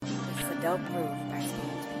Dope Groove by Steve.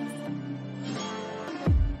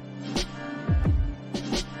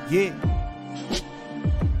 Yeah.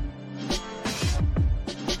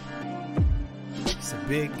 It's a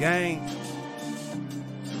big game.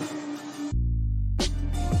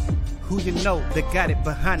 Who you know that got it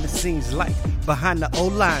behind the scenes like behind the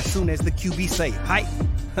O-line soon as the QB say hype?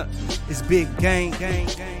 It's big game,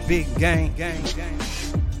 big game.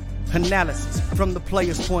 Analysis from the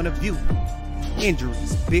player's point of view.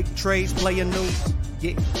 Injuries, big trades, player news.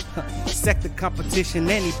 Yeah, sector competition,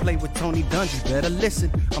 and he play with Tony Dungy. Better listen,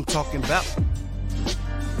 I'm talking about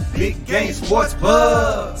Big Game Sports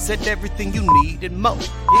Buzz. Said everything you need and more.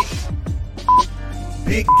 Yeah.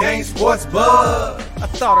 Big Game Sports Buzz. I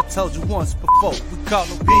thought I told you once before. We call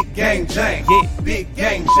him Big Game James. Yeah, Big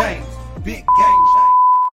Game James. Big Game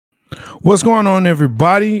James. What's going on,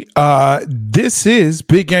 everybody? This is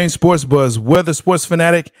Big Game Sports Buzz, where the sports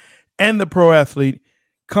fanatic and the pro athlete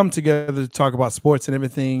come together to talk about sports and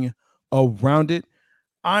everything around it.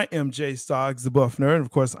 I am Jay Stoggs, the Buff Nerd. Of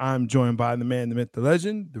course, I'm joined by the man, the myth, the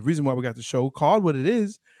legend. The reason why we got the show called what it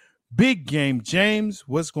is, Big Game James.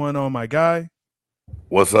 What's going on, my guy?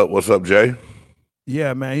 What's up, Jay?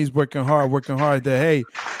 Yeah, man, he's working hard there. Hey,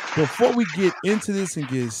 before we get into this and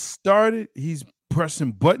get started, he's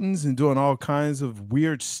pressing buttons and doing all kinds of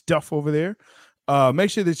weird stuff over there. Make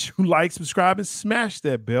sure that you like, subscribe, and smash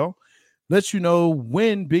that bell. Let you know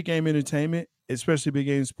when Big Game Entertainment, especially Big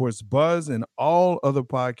Game Sports Buzz, and all other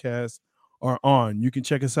podcasts are on. You can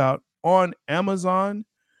check us out on Amazon,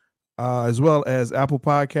 as well as Apple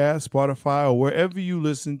Podcasts, Spotify, or wherever you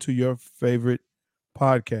listen to your favorite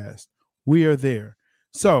podcast. We are there.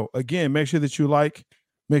 So, again, make sure that you like,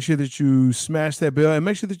 make sure that you smash that bell, and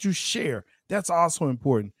make sure that you share. That's also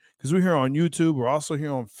important because we're here on YouTube. We're also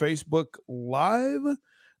here on Facebook Live.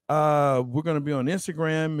 We're going to be on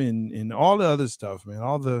Instagram and all the other stuff, man.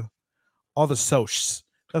 All the socials.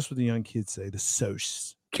 That's what the young kids say, the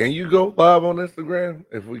socials. Can you go live on Instagram?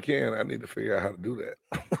 If we can, I need to figure out how to do that.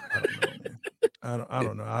 I don't know, man. I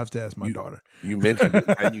don't know. I have to ask my daughter. You mentioned it,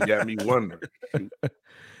 and you got me wondering.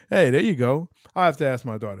 Hey, there you go. I have to ask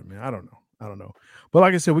my daughter, man. I don't know. But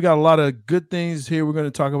like I said, we got a lot of good things here we're going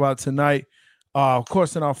to talk about tonight. Of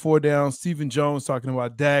course, in our 4 down, Stephen Jones talking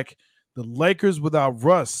about Dak. The Lakers without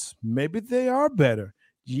Russ, maybe they are better.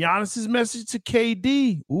 Giannis's message to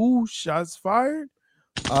KD. Ooh, shots fired.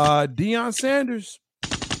 Deion Sanders.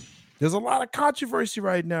 There's a lot of controversy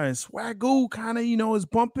right now, and Swagoo kind of, is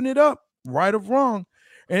bumping it up, right or wrong.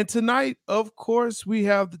 And tonight, of course, we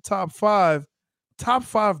have the top five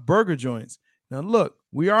burger joints. Now, look,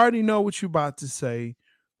 we already know what you're about to say.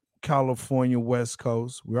 California, West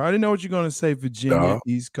Coast. We already know what you're going to say, Virginia,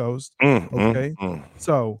 East Coast. Okay?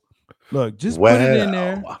 So, look, just put it in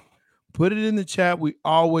there. Put it in the chat. We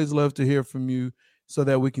always love to hear from you so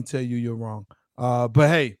that we can tell you you're wrong. But,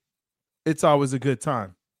 hey, it's always a good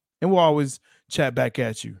time. And we'll always chat back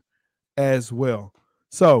at you as well.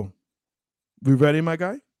 So, we ready, my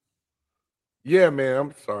guy? Yeah, man.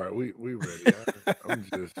 I'm sorry. We ready. I'm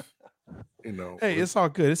just, Hey, it's all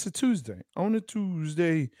good. It's a Tuesday. On a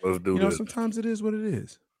Tuesday, let's do this. Sometimes it is what it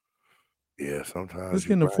is. Yeah, sometimes. Let's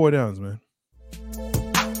get into 4 downs, man.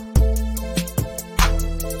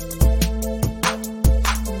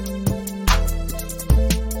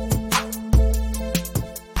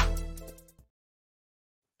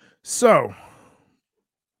 So,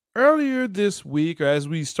 earlier this week, or as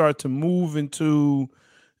we start to move into,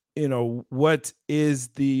 what is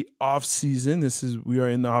the off season? We are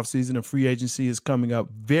in the off season, and free agency is coming up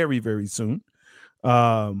very, very soon.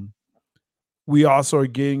 We also are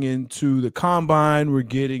getting into the combine. We're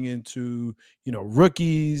getting into,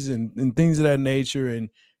 rookies and things of that nature,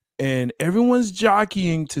 and everyone's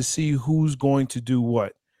jockeying to see who's going to do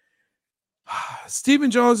what.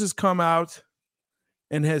 Stephen Jones has come out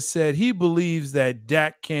and has said he believes that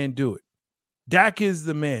Dak can do it. Dak is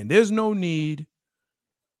the man. There's no need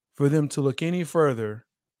for them to look any further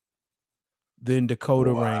than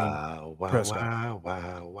Dakota Rain. Wow.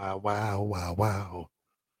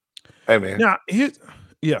 Hey, man. Now,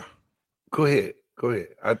 yeah. Go ahead.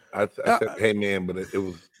 I said, hey, man, but it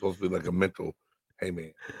was supposed to be like a mental, hey,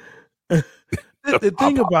 man. The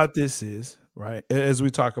thing about this is, right, as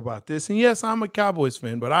we talk about this, and yes, I'm a Cowboys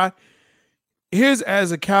fan, but here's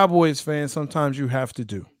as a Cowboys fan, sometimes you have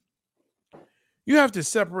to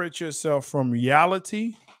separate yourself from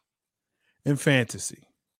reality and fantasy,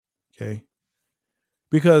 okay?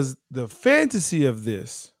 Because the fantasy of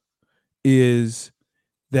this is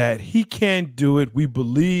that he can't do it. We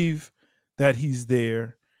believe that he's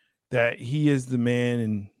there, that he is the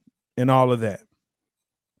man and all of that.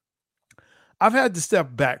 I've had to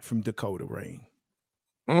step back from Dakota Rain.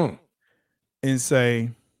 and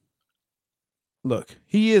say, look,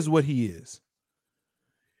 he is what he is.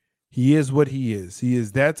 He is what he is. He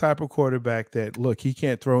is that type of quarterback that, look, he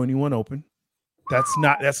can't throw anyone open.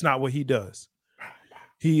 That's not what he does.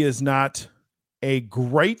 He is not a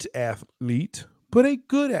great athlete, but a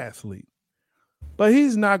good athlete. But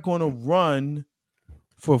he's not going to run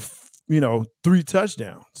for 3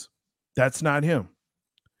 touchdowns. That's not him.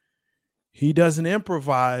 He doesn't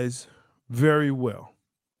improvise very well.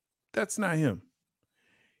 That's not him.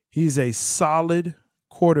 He's a solid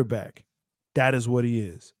quarterback. That is what he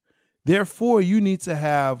is. Therefore, you need to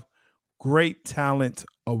have great talent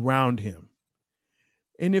around him.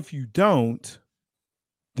 And if you don't,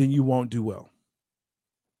 then you won't do well.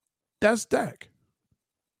 That's Dak.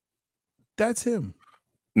 That's him.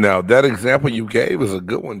 Now, that example you gave is a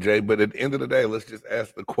good one, Jay, but at the end of the day, let's just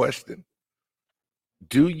ask the question.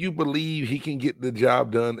 Do you believe he can get the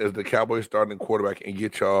job done as the Cowboys starting quarterback and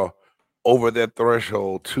get y'all over that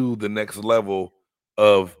threshold to the next level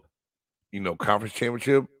of, conference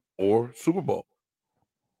championship or Super Bowl?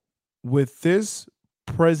 With this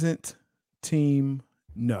present team,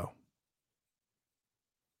 no.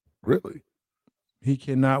 Really? He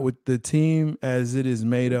cannot. With the team as it is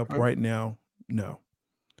made up right now, no.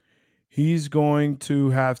 He's going to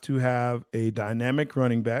have a dynamic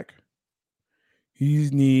running back. He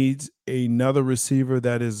needs another receiver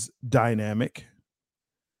that is dynamic.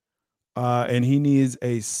 And he needs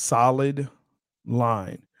a solid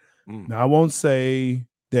line. Now, I won't say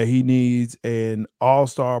that he needs an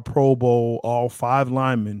all-star Pro Bowl, all 5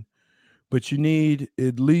 linemen, but you need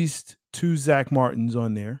at least 2 Zach Martins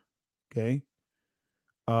on there. Okay.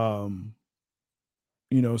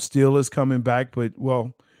 Steele is coming back, but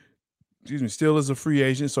Steele is a free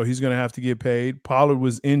agent, so he's going to have to get paid. Pollard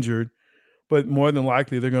was injured, but more than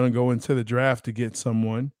likely they're going to go into the draft to get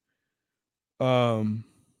someone.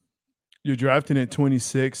 You're drafting at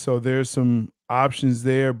 26, so there's some options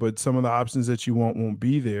there, but some of the options that you want won't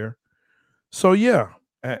be there. So yeah,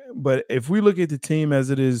 but if we look at the team as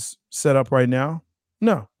it is set up right now,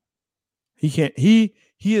 no, he can't. He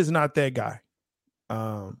is not that guy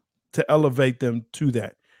to elevate them to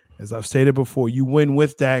that. As I've stated before, you win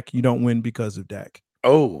with Dak, you don't win because of Dak.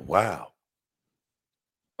 Oh, wow.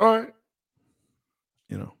 All right.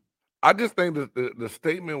 I just think that the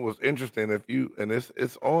statement was interesting.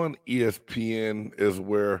 It's on ESPN is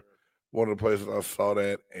where one of the places I saw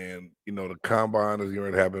that, and the combine is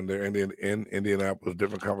going to happen there in Indianapolis,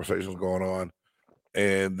 different conversations going on.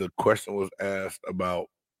 And the question was asked about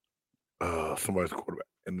somebody's quarterback.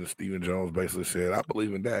 And then Stephen Jones basically said, I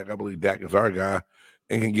believe in Dak. I believe Dak is our guy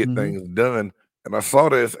and can get things done. And I saw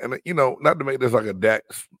this, and not to make this like a Dak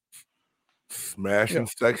smashing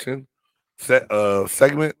segment,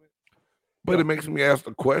 but it makes me ask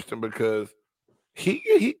the question because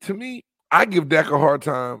he to me, I give Dak a hard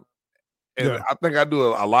time, and I think I do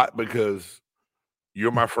a lot because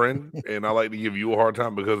you're my friend, and I like to give you a hard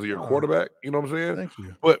time because of your quarterback. You know what I'm saying? Thank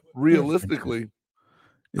you. But realistically,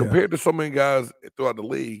 compared to so many guys throughout the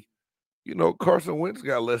league, Carson Wentz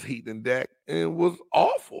got less heat than Dak and was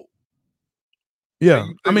awful. Yeah,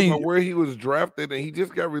 I mean, where he was drafted, and he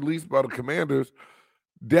just got released by the Commanders.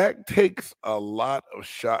 Dak takes a lot of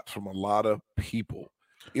shots from a lot of people.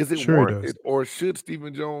 Is it warranted, or should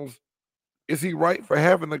Stephen Jones? Is he right for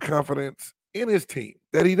having the confidence in his team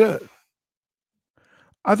that he does?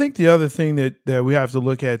 I think the other thing that we have to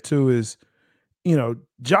look at too is,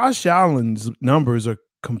 Josh Allen's numbers are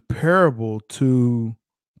comparable to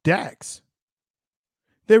Dak's.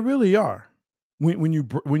 They really are. When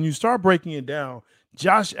you start breaking it down,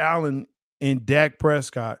 Josh Allen and Dak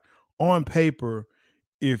Prescott on paper,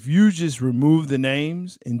 if you just remove the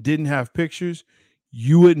names and didn't have pictures,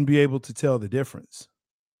 you wouldn't be able to tell the difference.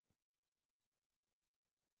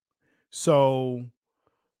 So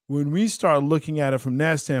when we start looking at it from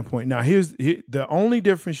that standpoint, now here's the only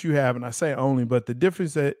difference you have, and I say only, but the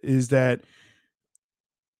difference is that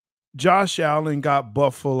Josh Allen got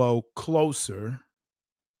Buffalo closer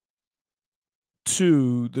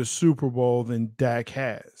to the Super Bowl than Dak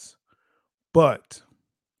has. But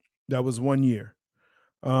that was 1 year.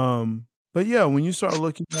 But yeah, when you start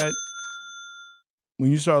looking at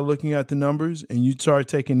the numbers and you start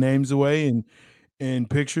taking names away and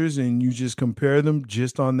pictures and you just compare them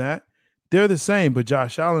just on that, they're the same, but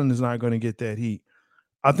Josh Allen is not going to get that heat.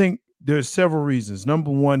 I think there's several reasons.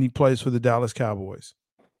 Number one, he plays for the Dallas Cowboys.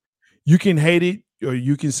 You can hate it or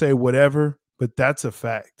you can say whatever, but that's a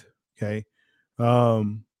fact. Okay.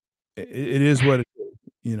 It is what it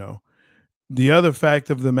is, The other fact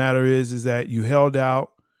of the matter is that you held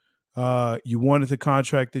out. You wanted the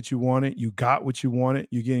contract that you wanted. You got what you wanted.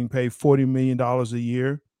 You're getting paid $40 million a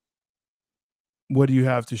year. what do you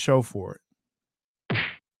have to show for it?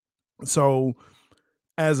 So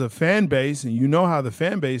as a fan base, and you know how the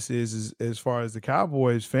fan base is as far as the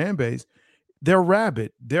Cowboys fan base, they're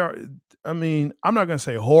rabid. I'm not going to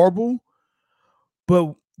say horrible,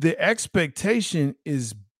 but the expectation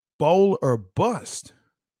is bowl or bust,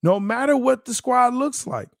 no matter what the squad looks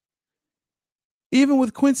like. Even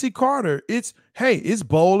with Quincy Carter, it's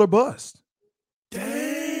bowl or bust.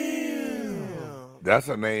 Damn. That's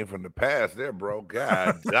a name from the past there, bro.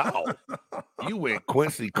 God, dog. You went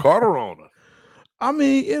Quincy Carter on us. I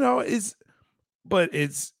mean, it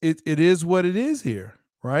is what it is here,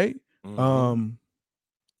 right? Mm-hmm.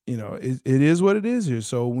 It is what it is here.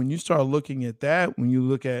 So when you start looking at that, when you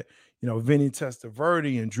look at, Vinny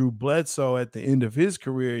Testaverde and Drew Bledsoe at the end of his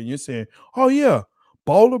career, and you're saying, oh yeah,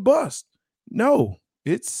 bowl or bust. No,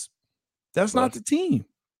 that's not the team.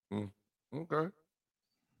 Okay.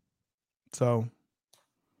 So,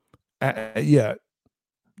 yeah,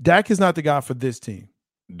 Dak is not the guy for this team.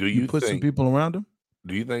 Do you put some people around him?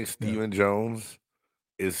 Do you think Stephen Jones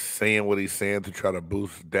is saying what he's saying to try to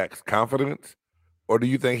boost Dak's confidence, or do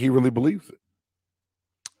you think he really believes it?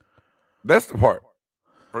 That's the part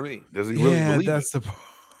for me. Does he really believe that's the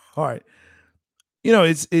part.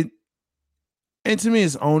 And to me,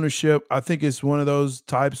 it's ownership. I think it's one of those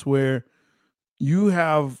types where you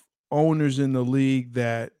have owners in the league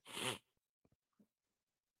that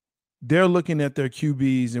they're looking at their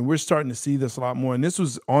QBs, and we're starting to see this a lot more. And this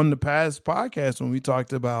was on the past podcast when we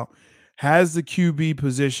talked about, has the QB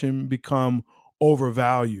position become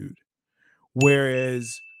overvalued?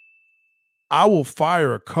 Whereas I will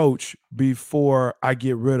fire a coach before I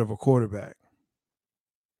get rid of a quarterback.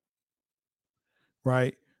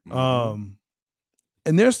 Right? Mm-hmm.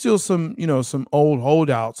 And there's still some old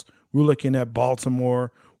holdouts. We're looking at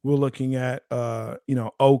Baltimore. We're looking at,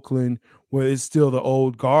 Oakland, where it's still the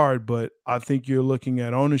old guard. But I think you're looking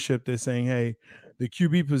at ownership that's saying, hey, the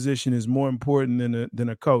QB position is more important than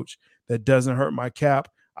a coach. That doesn't hurt my cap.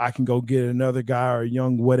 I can go get another guy or a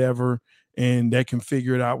young whatever, and they can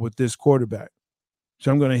figure it out with this quarterback.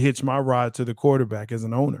 So I'm going to hitch my ride to the quarterback as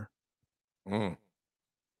an owner.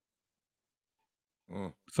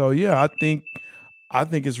 So, yeah, I think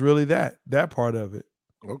it's really that part of it.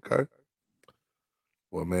 Okay.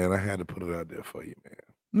 Well, man, I had to put it out there for you, man.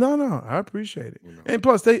 No, I appreciate it. And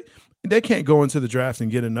plus, they can't go into the draft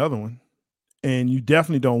and get another one. And you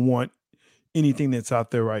definitely don't want anything that's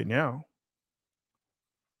out there right now.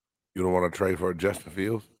 You don't want to trade for Justin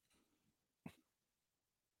Fields?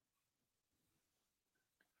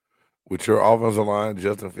 With your offensive line,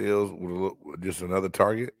 Justin Fields would look just another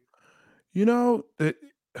target? The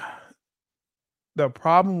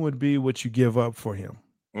problem would be what you give up for him.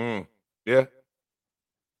 Yeah.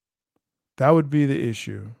 That would be the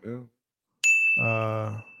issue. Yeah.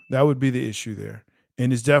 That would be the issue there.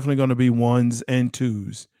 And it's definitely going to be ones and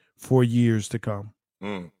twos for years to come.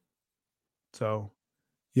 So,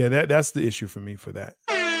 yeah, that's the issue for me for that.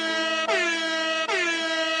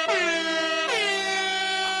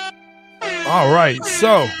 All right.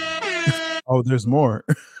 So, there's more.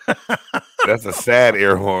 That's a sad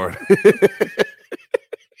air horn.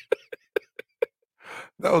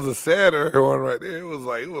 That was a sad air horn right there. It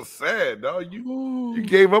was sad, dog. You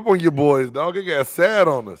gave up on your boys, dog. It got sad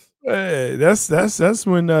on us. Hey, that's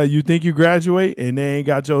when you think you graduate and they ain't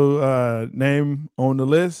got your name on the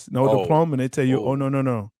list, no diploma, and they tell you,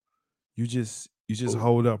 no. You just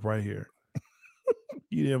hold up right here.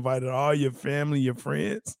 You invited all your family, your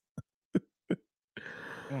friends.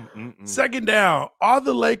 Second down. Are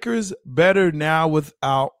the Lakers better now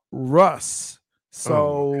without Russ?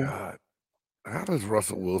 So, God. How does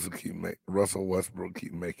Russell Westbrook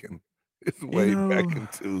keep making his way back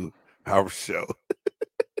into our show?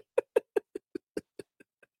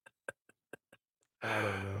 I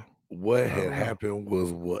don't know. What had happened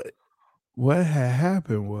was what? What had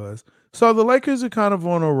happened was, so the Lakers are kind of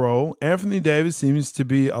on a roll. Anthony Davis seems to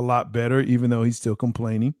be a lot better, even though he's still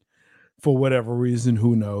complaining for whatever reason.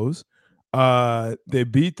 Who knows? They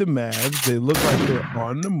beat the Mavs. They look like they're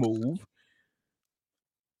on the move.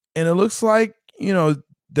 And it looks like,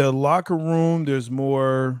 the locker room, there's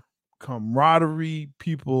more camaraderie.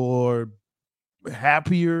 People are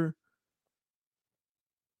happier.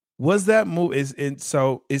 Was that move?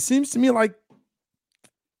 So it seems to me like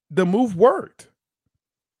the move worked.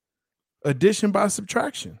 Addition by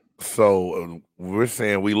subtraction. So we're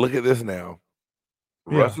saying we look at this now.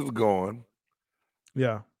 Russ is gone.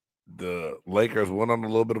 Yeah. The Lakers went on a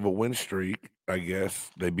little bit of a win streak, I guess.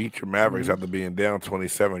 They beat your Mavericks after being down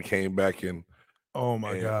 27, came back in. Oh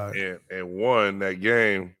my God. And won that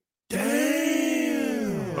game.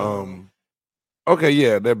 Damn. Okay,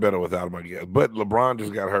 yeah, they're better without him, I guess. But LeBron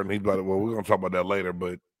just got hurt, and he's like, well, we're gonna talk about that later.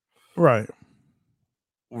 But Right.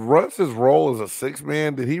 Russ's role as a six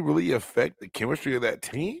man, did he really affect the chemistry of that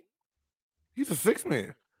team? He's a six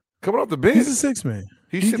man coming off the bench. He's a six man.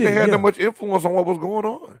 He shouldn't have had that much influence on what was going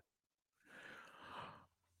on.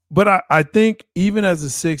 But I think even as a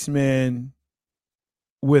six man,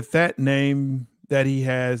 with that name that he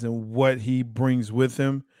has and what he brings with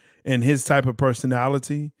him and his type of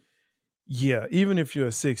personality, yeah, even if you're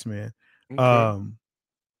a six man, Okay.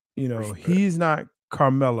 Respect. He's not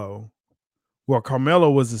Carmelo. Well,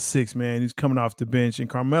 Carmelo was a six man. He's coming off the bench, and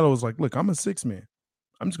Carmelo was like, "Look, I'm a six man.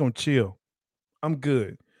 I'm just gonna chill. I'm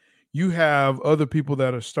good." You have other people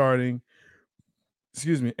that are starting.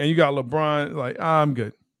 Excuse me, and you got LeBron. Like, I'm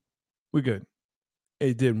good. We're good.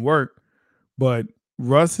 It didn't work, but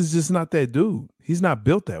Russ is just not that dude. He's not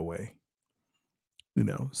built that way.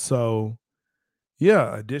 So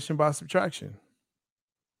yeah, addition by subtraction.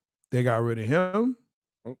 They got rid of him.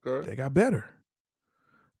 Okay. They got better.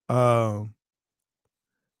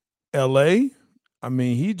 LA, I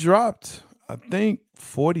mean, he dropped, I think,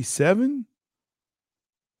 47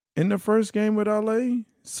 in the first game with LA.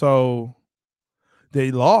 So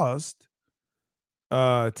they lost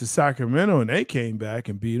to Sacramento and they came back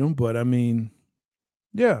and beat them. But I mean,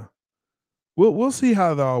 yeah. We'll see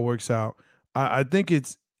how that all works out. I think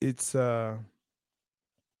it's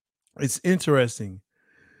interesting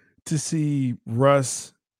to see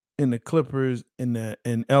Russ and the Clippers in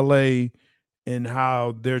LA and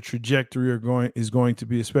how their trajectory is going to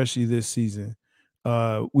be, especially this season.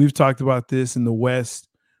 We've talked about this in the West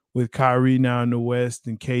with Kyrie now in the West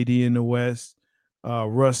and KD in the West.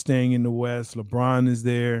 Russ staying in the West. LeBron is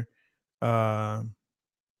there.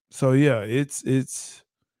 So yeah, it's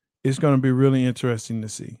going to be really interesting to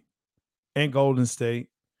see. And Golden State,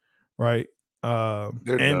 right? And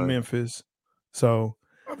done. Memphis. So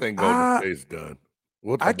I think Golden State's done.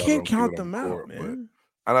 I can't count them out, man.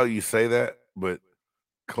 I know you say that, but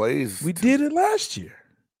Clay's. We did it last year.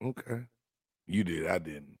 Okay. You did. I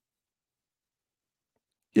didn't.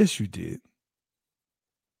 Yes, you did.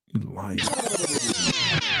 You lying.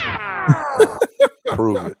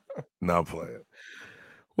 Prove it. Not playing.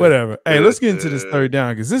 Whatever. Hey, let's get into this third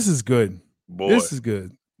down because this is good. Boy, this is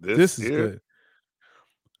good. This is good.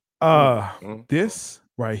 This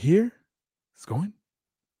right here is going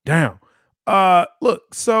down.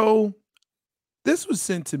 Look, so this was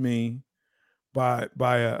sent to me by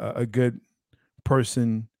a good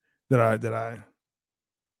person that I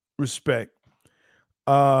respect.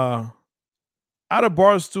 Out of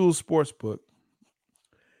Barstool Sportsbook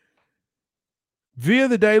via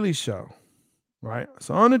the Daily Show, right?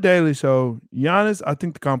 So on the Daily Show, Giannis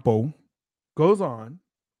Antetokounmpo goes on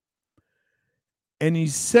and he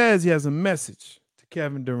says he has a message to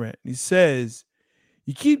Kevin Durant. He says,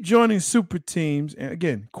 you keep joining super teams, and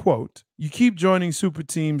again, quote, you keep joining super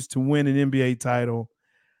teams to win an NBA title.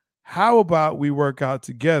 How about we work out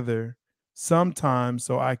together sometime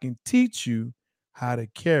so I can teach you how to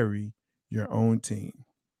carry your own team?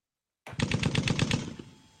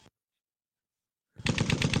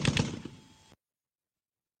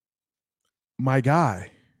 My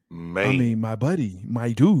guy. Man. I mean, my buddy,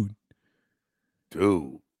 my dude.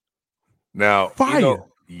 Now, fire.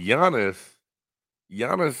 Giannis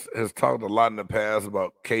has talked a lot in the past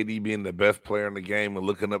about KD being the best player in the game and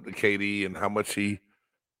looking up to KD and how much he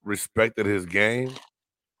respected his game.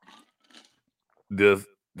 Is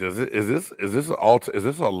this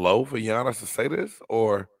a low for Giannis to say this,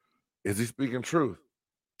 or is he speaking truth?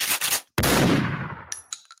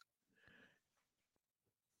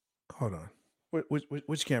 Hold on.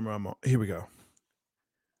 Which camera I'm on? Here we go.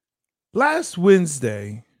 Last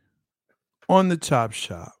Wednesday on the Chop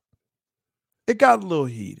Shop, it got a little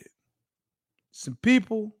heated. Some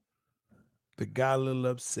people that got a little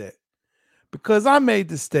upset because I made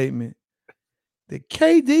the statement that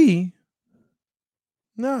KD,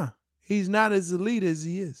 he's not as elite as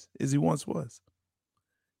he once was.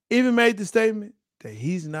 Even made the statement that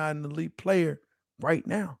he's not an elite player right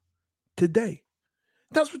now, today.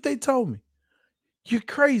 That's what they told me. You're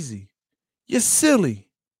crazy. You're silly.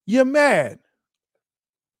 You're mad.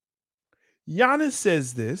 Giannis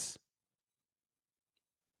says this.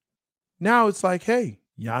 Now it's like, hey,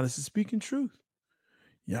 Giannis is speaking truth.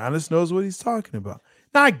 Giannis knows what he's talking about.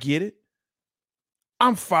 Now I get it.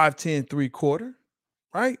 I'm 5'10", 3/4,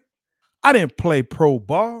 right? I didn't play pro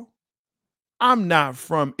ball. I'm not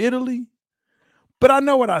from Italy, but I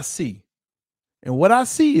know what I see. And what I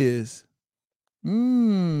see is,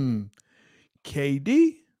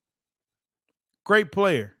 KD, great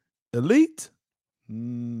player. Elite,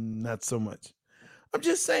 not so much. I'm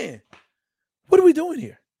just saying, What are we doing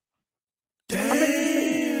here?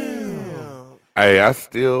 Damn. Hey, I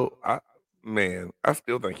still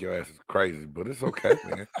think your ass is crazy, but it's okay,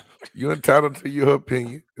 man. You're entitled to your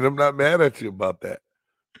opinion, and I'm not mad at you about that.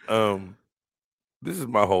 This is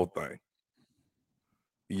my whole thing.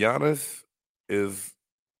 Giannis is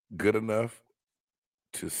good enough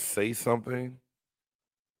to say something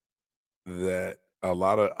that a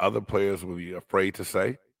lot of other players would be afraid to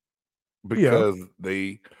say because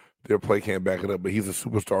their play can't back it up. But he's a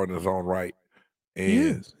superstar in his own right, and He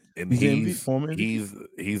is. and He's former MVP.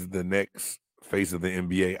 he's the next face of the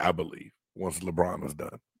NBA, I believe, once LeBron is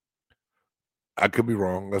done. I could be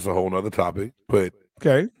wrong. That's a whole nother topic, but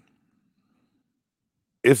Okay.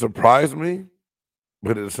 it surprised me.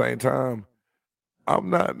 But at the same time,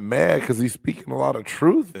 I'm not mad because he's speaking a lot of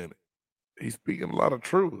truth in it. He's speaking a lot of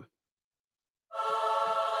truth.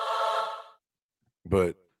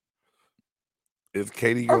 But is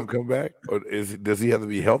KD going to come back, or does he have to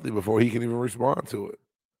be healthy before he can even respond to it?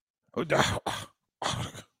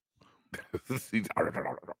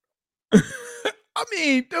 I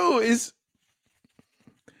mean, dude,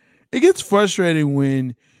 it gets frustrating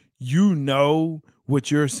when you know what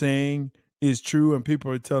you're saying is true and people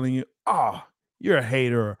are telling you, "Oh, you're a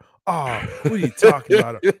hater." "Oh, what are you talking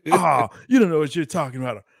about?" "Oh, you don't know what you're talking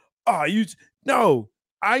about." "Oh, no,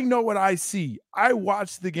 I know what I see. I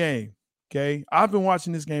watch the game." Okay. I've been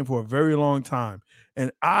watching this game for a very long time,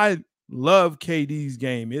 and I love KD's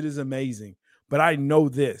game. It is amazing. But I know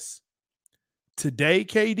this. Today,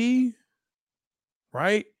 KD,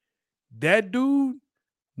 right? That dude,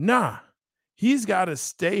 nah, he's got to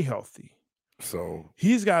stay healthy. So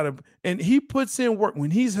he's got to, and he puts in work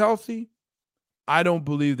when he's healthy. I don't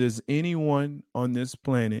believe there's anyone on this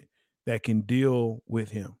planet that can deal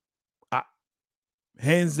with him.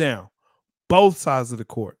 Hands down, both sides of the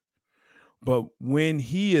court. But when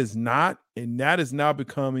he is not, and that is now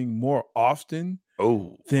becoming more often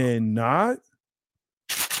than not,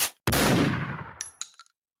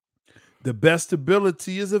 the best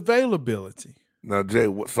ability is availability. Now,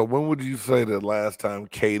 Jay, so when would you say the last time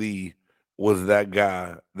KD was that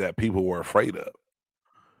guy that people were afraid of?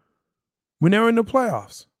 When they were in the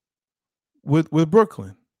playoffs with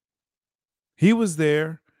Brooklyn. He was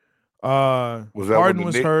there. Was that Harden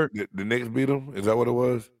was hurt. The Knicks beat him? Is that what it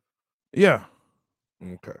was? Yeah.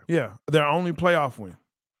 Okay. Yeah. Their only playoff win.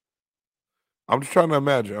 I'm just trying to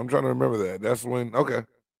imagine. I'm trying to remember that. That's when. Okay.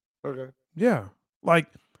 Yeah. Like,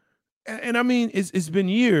 and I mean, it's been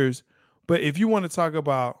years, but if you want to talk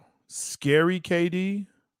about scary KD,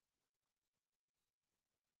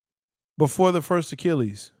 before the first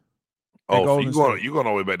Achilles. Oh, so you're going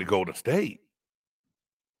all the way back to Golden State.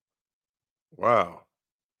 Wow.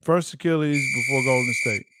 First Achilles before Golden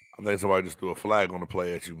State. I think somebody just threw a flag on the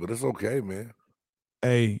play at you, but it's okay, man.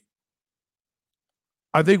 Hey,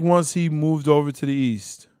 I think once he moved over to the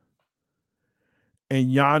East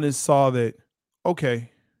and Giannis saw that,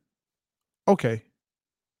 okay.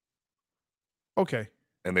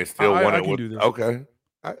 And they still won it. Can do this. Okay.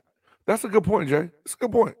 That's a good point, Jay. It's a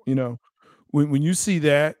good point. You know, when you see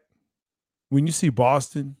that, when you see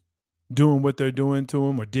Boston doing what they're doing to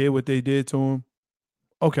him or did what they did to him,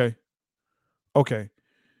 okay.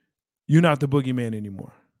 You're not the boogeyman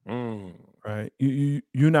anymore. Right?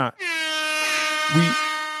 You're not.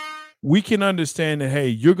 We can understand that, hey,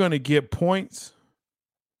 you're going to get points,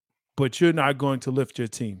 but you're not going to lift your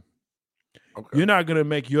team. Okay. You're not going to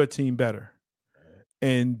make your team better.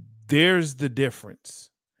 And there's the difference.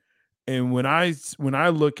 And when I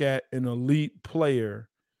look at an elite player,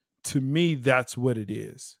 to me, that's what it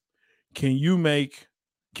is. Can you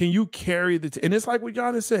carry the team? And it's like what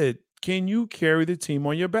Giannis said, can you carry the team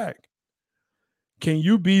on your back? Can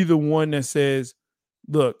you be the one that says,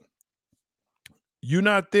 look, you're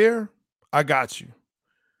not there, I got you.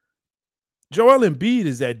 Joel Embiid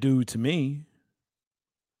is that dude to me,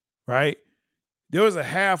 right? There was a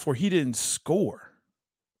half where he didn't score.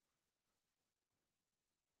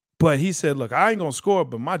 But he said, look, I ain't going to score,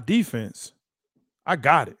 but my defense, I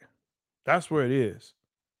got it. That's where it is.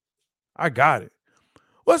 I got it.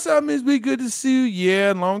 What's up, Miss B? Good to see you.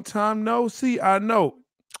 Yeah, long time no see. I know.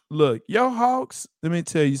 Look, yo Hawks, let me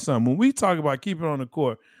tell you something. When we talk about keeping on the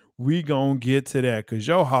court, we going to get to that because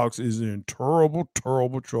yo Hawks is in terrible,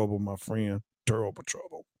 terrible trouble, my friend. Terrible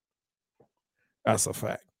trouble. That's a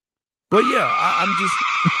fact. But yeah, I'm just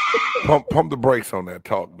pump the brakes on that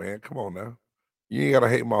talk, man. Come on now. You ain't got to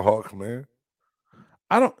hate my Hawks, man.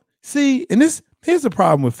 I don't see, and here's the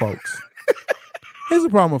problem with folks.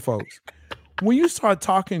 When you start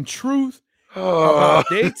talking truth about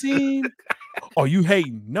their team, you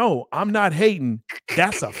hating. No, I'm not hating.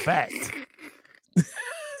 That's a fact.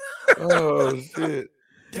 Oh shit!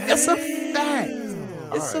 It's a fact.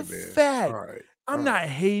 All It's a right, man. fact. All right. I'm all not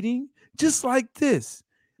hating. Just like this.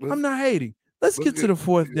 Let's- I'm not hating. Let's let's get to the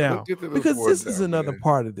fourth let's down get to the because fourth this is down, another man.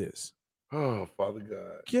 part of this. Oh, Father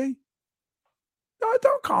God. Okay. No,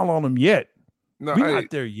 don't call on him yet. No, We're hey, not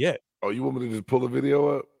there yet. oh, you want me to just pull the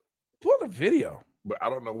video up? Pull the video. But I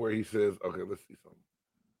don't know where he says. Okay, let's see something.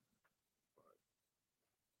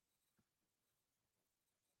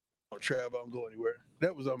 Trav, I don't go anywhere.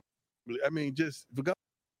 That was I mean, just forgot.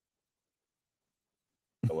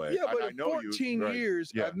 Way. Yeah, but I in know 14 you, right.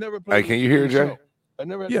 years, Yeah. I've never played. Hey, can you hear, in the Jay? snow. I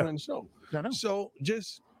never had to Yeah. play in the snow. I know. So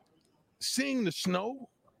just seeing the snow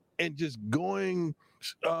and just going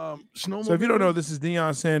snowmobile. So if you don't know, this is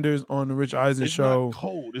Deion Sanders on the Rich Eisen it's show. not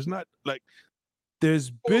cold. It's not like There's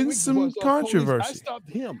 4 been weeks some was, police. I controversy stopped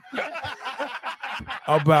him.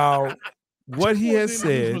 about what he has Before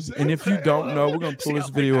Dennis said. was And if you don't know, we're going to pull this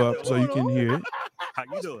video up so you can hear it. How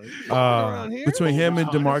you doing? Around here? Between him and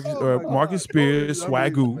DeMarcus Oh or my Marcus God. Spears, I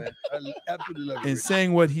love you, Swagoo, man. I absolutely love you. and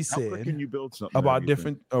saying what he How quick said can you build something about there, do you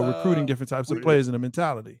think? different recruiting different types of players and the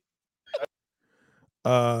mentality.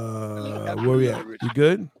 Where we at? You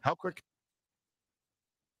good? How quick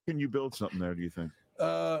can you build something there, do you think?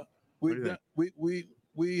 We do you done-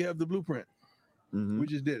 we have the blueprint. Mhm. We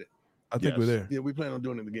just did it. I think we're Yes. there. Yeah, we plan on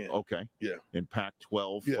doing it again. Okay. Yeah. In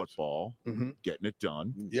Pac-12 Yes. football, Mhm. getting it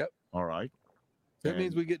done. Yep. All right. That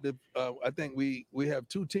means And- we get the. I think we have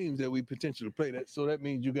 2 teams that we potentially play that. So that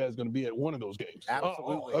means you guys going to be at one of those games.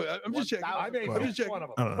 Absolutely. I'm just checking. 1000%. I'm just checking. I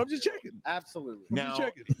don't know. I'm just checking. Absolutely. I'm Now, just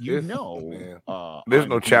checking. you This- know, man. I'm There's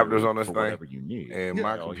no here chapters on this for thing. whatever you need. And Yeah.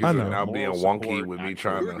 my You know, computer know. now moral being wonky support, with me actual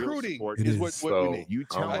trying to. real Recruiting support. It is is. what So, we need. You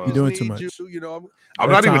tell I me. You're just doing too need much. You, you know, I'm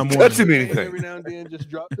That not even time warning. touching every anything. now and then, just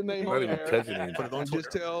drop the name Not on even there. touching anything. Put it on And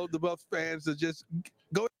just Twitter. tell the Bucks fans to just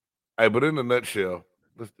go. Hey, but in a nutshell,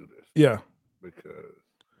 let's do this Yeah. because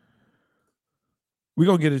We're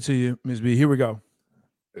going to get it to you, Ms. B. Here we go.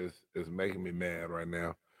 it's making me mad right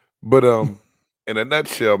now. But in a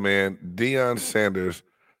nutshell, man, Deion Sanders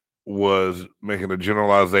was making a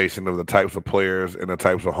generalization of the types of players and the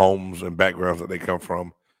types of homes and backgrounds that they come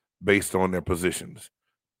from based on their positions.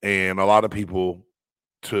 And a lot of people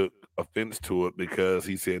took offense to it because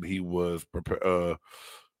he said he was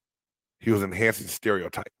enhancing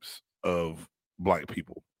stereotypes of black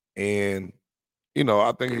people. And you know,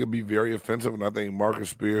 I think it could be very offensive, and I think Marcus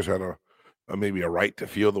Spears had maybe a right to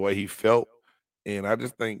feel the way he felt. And I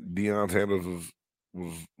just think Deion Sanders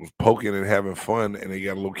was poking and having fun, and he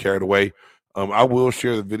got a little carried away. I will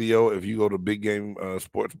share the video if you go to Big Game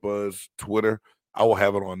Sports Buzz Twitter. I will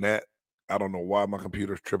have it on that. I don't know why my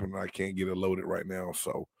computer's tripping and I can't get it loaded right now.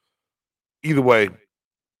 So either way,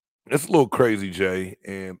 it's a little crazy, Jay,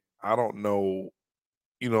 and I don't know,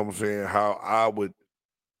 you know what I'm saying,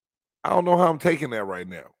 I don't know how I'm taking that right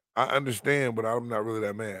now. I understand, but I'm not really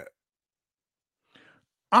that mad.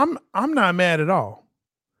 I'm not mad at all.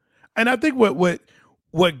 And I think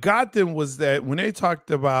what got them was that when they talked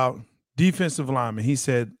about defensive linemen, he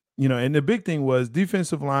said, you know, and the big thing was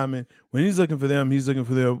defensive linemen, when he's looking for them,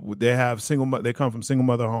 they come from single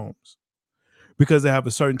mother homes because they have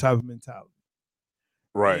a certain type of mentality.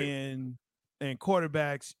 Right. And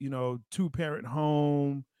quarterbacks, you know, 2-parent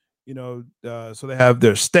home, you know, so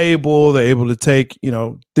they're stable, they're able to take, you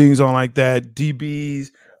know, things on like that.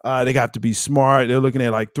 DBs, they got to be smart. They're looking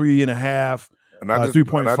at like 3.5, And I just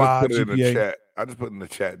 3.5 put it in the GPA. chat. I just put it in the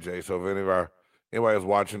chat, Jay. So if anybody's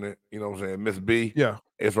watching it, you know what I'm saying, Miss B, Yeah.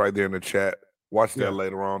 it's right there in the chat. Watch that Yeah.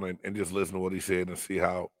 later on and just listen to what he said and see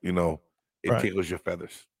how, you know, it Right. tickles your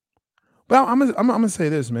feathers. Well, I'm gonna say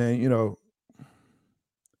this, man. You know,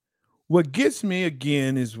 what gets me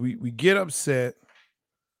again is we get upset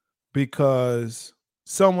because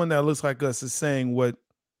someone that looks like us is saying what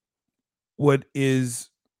is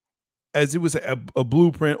as it was a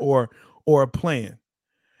blueprint or a plan.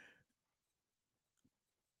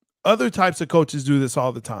 Other types of coaches do this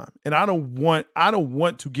all the time, and I don't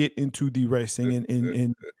want to get into the racing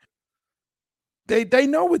and they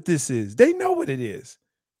know what this is. They know what it is.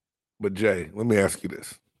 But Jay, let me ask you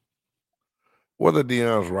this. Whether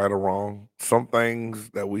Deion's right or wrong, some things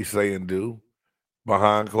that we say and do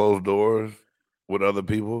behind closed doors with other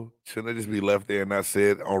people, shouldn't they just be left there and not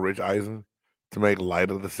said on Rich Eisen to make light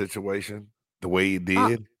of the situation the way he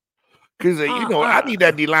did? Because, you know, I need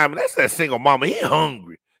that D lineman. That's that single mama. He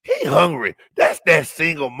hungry. He hungry. That's that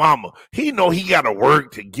single mama. He know he got to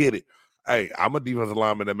work to get it. Hey, I'm a defensive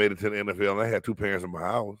lineman that made it to the NFL, and I had 2 parents in my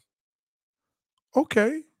house.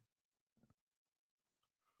 Okay.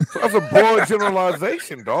 So that's a broad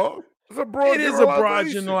generalization, dog. It's a broad It is a broad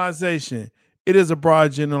generalization. It is a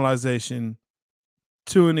broad generalization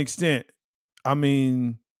to an extent. I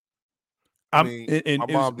mean, I mean, my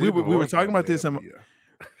mom we did were divorce talking my about this. dad, but yeah.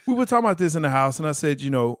 We were talking about this in the house, and I said,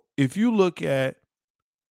 if you look at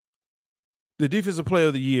the defensive player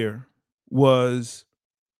of the year was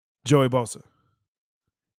Joey Bosa.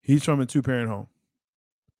 He's from a two-parent home.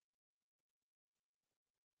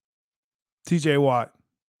 TJ Watt,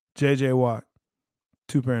 JJ Watt,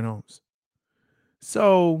 two-parent homes.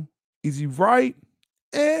 So is he right?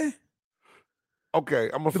 Okay,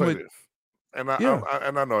 I'm gonna say this, and I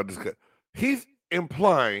know I just got. He's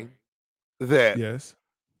implying that yes,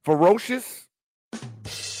 ferocious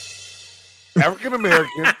African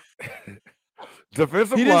American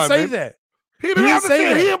defensive lineman. He didn't say that. He didn't have to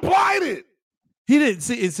say it. He implied it. He didn't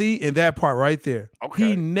see in that part right there. Okay.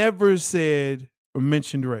 He never said or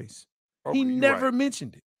mentioned race. Okay, he never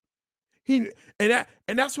mentioned it.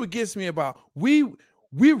 And that's what gets me about we're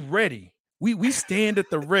ready. We stand at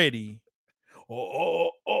the ready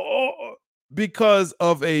because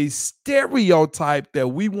of a stereotype that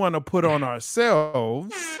we want to put on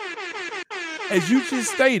ourselves. As you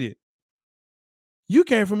just stated, you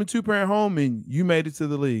came from a two-parent home and you made it to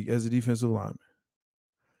the league as a defensive lineman.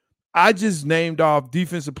 I just named off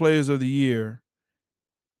defensive players of the year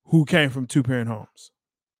who came from two-parent homes.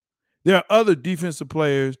 There are other defensive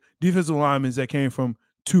players, defensive linemen that came from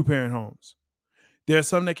two-parent homes. There are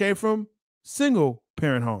some that came from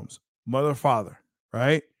single-parent homes, mother, father,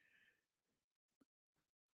 right?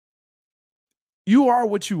 You are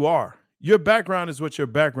what you are. Your background is what your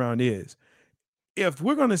background is. If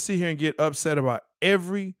we're going to sit here and get upset about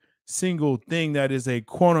every single thing that is a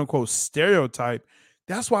quote-unquote stereotype,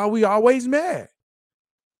 that's why we always mad.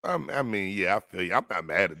 I mean, yeah, I feel you. I'm not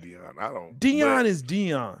mad at Deion. Deion is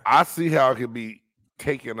Deion. I see how it can be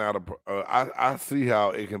taken out of. I see how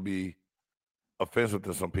it can be offensive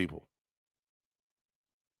to some people,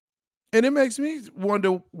 and it makes me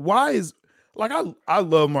wonder why is like I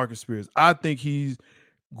love Marcus Spears. I think he's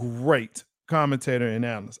great commentator and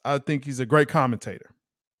analyst. I think he's a great commentator.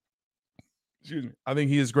 Excuse me. I think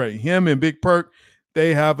he is great. Him and Big Perk,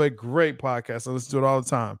 they have a great podcast. I listen to it all the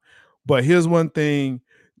time. But here's one thing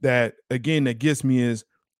that gets me is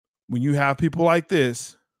when you have people like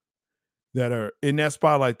this that are in that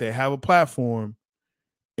spotlight, they have a platform,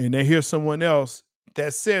 and they hear someone else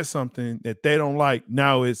that says something that they don't like.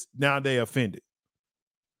 Now they offended.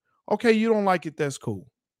 Okay, you don't like it. That's cool.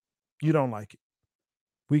 You don't like it.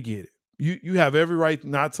 We get it. You have every right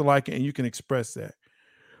not to like it, and you can express that.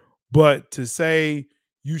 But to say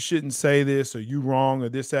you shouldn't say this or you wrong or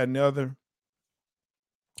this, that, and the other,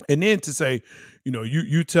 and then to say,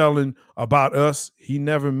 you telling about us, he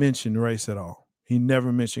never mentioned race at all. He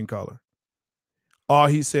never mentioned color. All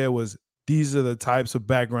he said was, these are the types of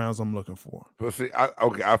backgrounds I'm looking for. But see,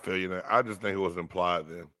 I feel you now. I just think it was implied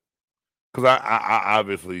then. Because I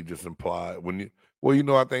obviously just implied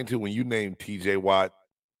I think too, when you name TJ Watt,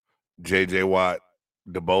 JJ Watt,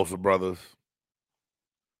 the Bosa brothers,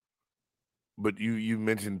 but you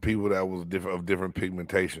mentioned people that was different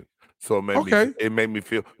pigmentation. So it made me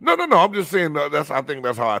feel no. I'm just saying I think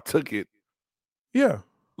that's how I took it. Yeah.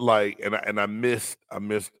 Like and I missed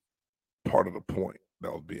part of the point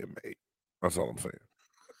that was being made. That's all I'm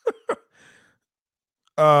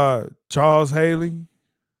saying. Charles Haley.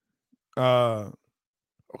 Okay,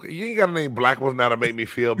 you ain't got to name black ones now to make me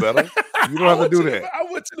feel better. You don't have to do that. I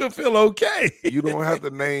want you to feel okay. You don't have to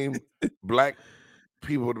name black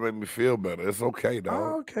people to make me feel better. It's okay, dog.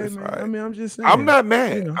 Oh, okay, it's man. right. I mean, I'm just saying. I'm not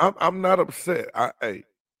mad. I'm not upset.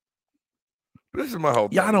 This is my whole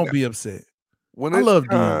thing. Y'all don't be upset. I love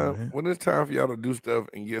Deion, man. When it's time for y'all to do stuff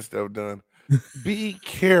and get stuff done, be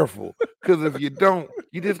careful. Because if you don't,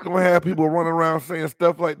 you're just going to have people running around saying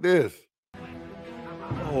stuff like this.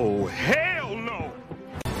 Oh, hell no.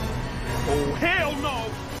 Oh, hell no.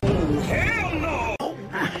 Oh, hell no. Oh,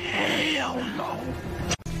 hell no.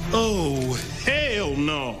 Oh, hell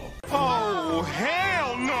no. Oh,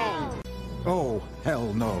 hell no. Oh,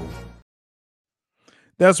 hell no.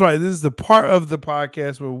 That's right. This is the part of the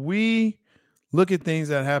podcast where we look at things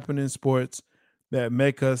that happen in sports that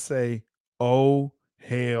make us say, oh,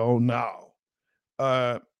 hell no.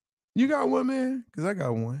 You got one, man? Because I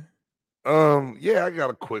got one. Yeah, I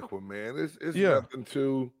got a quick one, man. It's nothing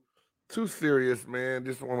too serious, man.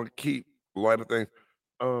 Just want to keep light of things.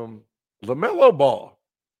 LaMelo Ball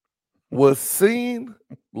was seen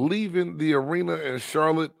leaving the arena in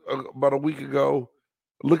Charlotte about a week ago,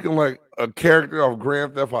 looking like a character of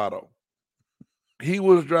Grand Theft Auto. He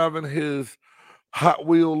was driving his Hot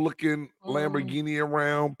Wheel looking Lamborghini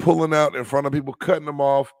around, pulling out in front of people, cutting them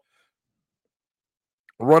off,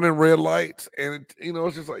 running red lights, and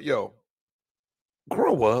it's just like, yo,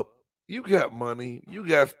 grow up. you got money, you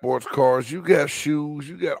got sports cars, you got shoes,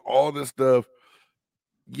 you got all this stuff.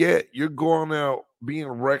 Yet you're going out being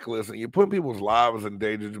reckless and you're putting people's lives in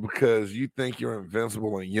danger because you think you're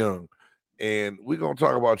invincible and young. And we're gonna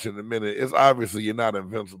talk about you in a minute. It's obviously you're not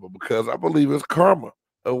invincible because I believe it's karma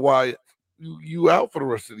of why you out for the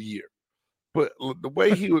rest of the year. But the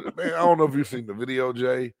way he was, man, I don't know if you've seen the video,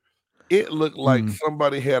 Jay. It looked like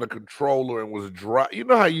somebody had a controller and was driving. You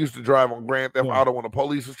know how you used to drive on Grand Theft Auto when the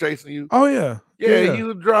police was chasing you? Oh yeah. Yeah, you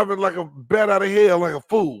was driving like a bat out of hell, like a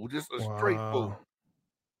fool, just a straight fool.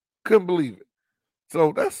 Couldn't believe it.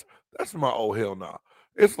 So that's my oh hell nah.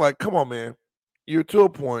 It's like, come on, man. You're to a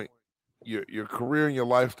point. Your career and your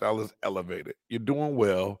lifestyle is elevated. You're doing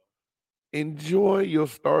well. Enjoy your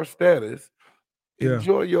star status. Yeah.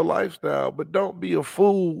 Enjoy your lifestyle, but don't be a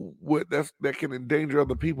fool that can endanger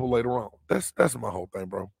other people later on. That's my whole thing,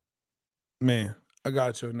 bro. Man, I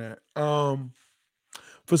got you on that.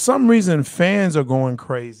 For some reason, fans are going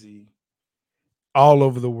crazy all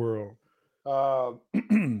over the world.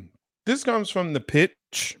 This comes from the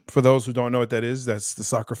pitch. For those who don't know what that is, that's the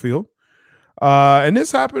soccer field. And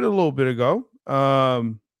this happened a little bit ago.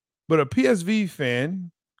 But a PSV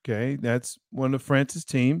fan, okay, that's one of France's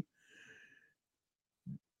team.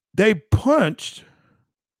 They punched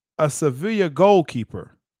a Sevilla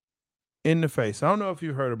goalkeeper in the face. I don't know if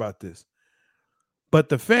you heard about this, but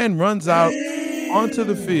the fan runs out onto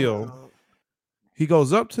the field. He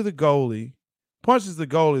goes up to the goalie, punches the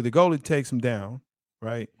goalie. The goalie takes him down,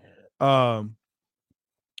 right? But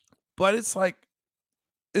it's like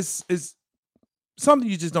it's something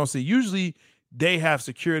you just don't see. Usually they have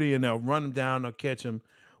security and they'll run him down, they'll catch him.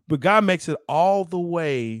 But guy makes it all the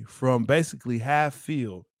way from basically half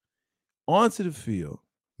field onto the field,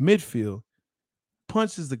 midfield,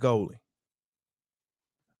 punches the goalie.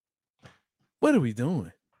 What are we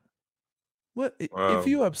doing? What if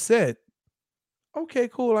you upset? Okay,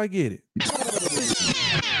 cool, I get it.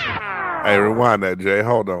 Hey, rewind that, Jay.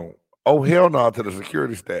 Hold on. Oh, hell no to the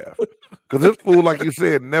security staff. Because this fool, like you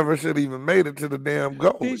said, never should have even made it to the damn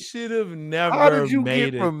goalie. He should have never How did you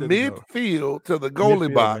made get from it midfield to the goalie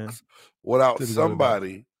Midfield, box man. without To the goalie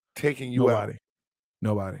somebody taking you out?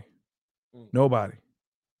 Nobody. Just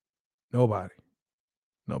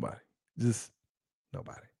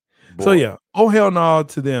nobody. Boy, So yeah, oh hell no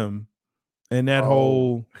to them, and that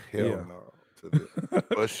whole hell yeah. no to this.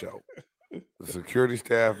 For sure. The security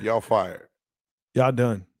staff, y'all fired. Y'all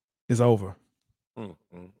done. It's over.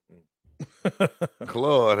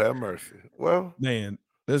 Lord have mercy. Well, Man,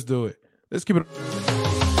 let's do it. Let's keep it.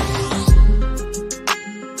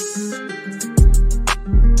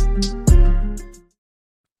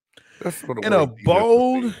 that's what In a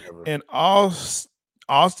bold and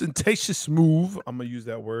ostentatious move, I'm gonna use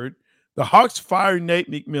that word. The Hawks fired Nate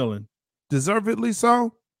McMillan, deservedly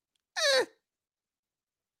so.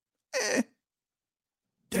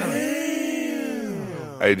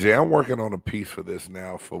 Hey Jay, I'm working on a piece for this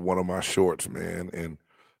now for one of my shorts, man. And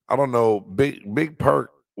I don't know, Big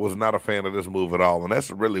Perk was not a fan of this move at all. And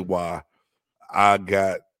that's really why I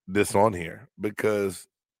got this on here. Because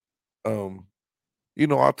you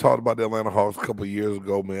know, I talked about the Atlanta Hawks a couple of years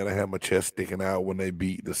ago, man. I had my chest sticking out when they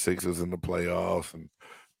beat the Sixers in the playoffs. And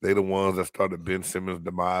they the ones that started Ben Simmons'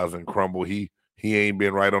 demise and crumble. He ain't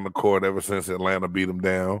been right on the court ever since Atlanta beat him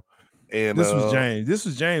down. And This was James. This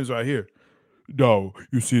was James right here. No,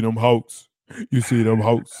 you see them Hawks. You see them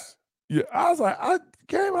Hawks. Yeah, I was like, I've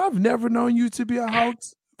never known you to be a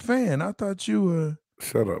Hawks fan. I thought you were.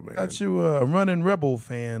 Shut up, man. I thought you were a running Rebel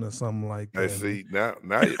fan or something like that. Hey, see now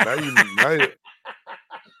you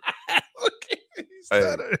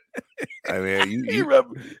hey, man, you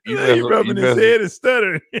rubbing his messing- head and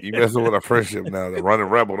stuttering. You messing with a friendship now. The running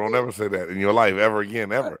rebel. Don't ever say that in your life ever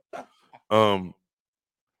again, ever.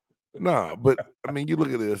 Nah, but I mean, you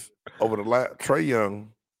look at this over the last. Trae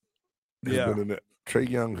Young Trae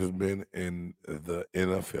Young has been in the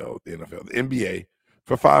NFL, the NBA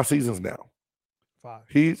for 5 seasons now. 5.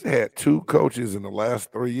 He's had 2 coaches in the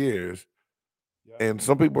last 3 years, and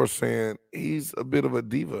some people are saying he's a bit of a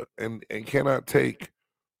diva and cannot take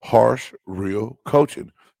harsh, real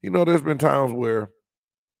coaching. You know, there's been times where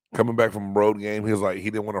coming back from a road game, he was like he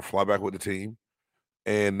didn't want to fly back with the team.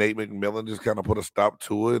 And Nate McMillan just kind of put a stop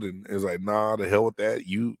to it and is like, nah, the hell with that.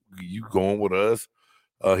 You going with us.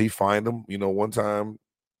 He fined him. You know, one time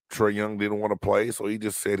Trae Young didn't want to play, so he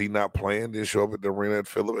just said he not playing, didn't show up at the arena at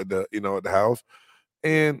Phillip at the house.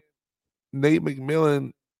 And Nate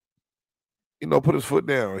McMillan, you know, put his foot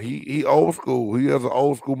down. He old school. He has an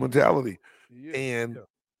old school mentality. And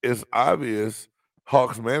it's obvious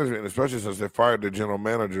Hawks management, especially since they fired the general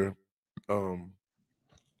manager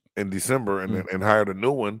in December and hired a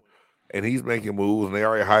new one, and he's making moves, and they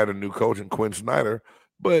already hired a new coach in Quinn Snyder,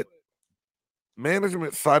 but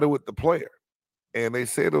management sided with the player, and they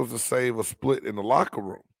said it was to save a split in the locker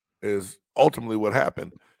room is ultimately what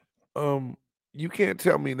happened. You can't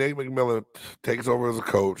tell me Nate McMillan takes over as a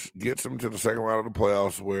coach, gets them to the second round of the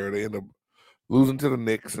playoffs where they end up losing to the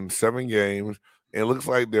Knicks in 7 games, and it looks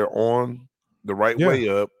like they're on the right way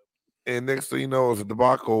up. And next thing you know, it's a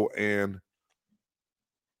debacle, and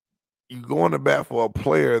you go on the bat for a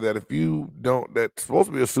player that if you don't, that's supposed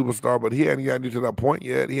to be a superstar, but he hadn't gotten you to that point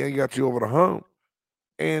yet. He ain't got you over the hump,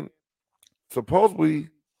 and supposedly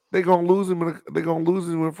they're gonna lose him. They're gonna lose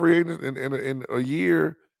him in free agents in a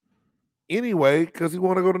year anyway, because he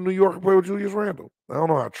want to go to New York and play with Julius Randle. I don't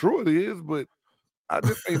know how true it is, but I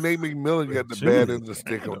just think Nate McMillan got the bad end of the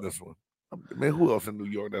stick on this one. Man, who else in New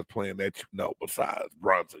York that's playing that you know besides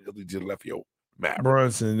Brunson, because he just left your Mavericks?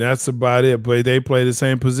 Brunson, that's about it. But they play the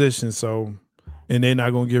same position, so and they're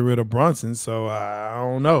not gonna get rid of Brunson, so I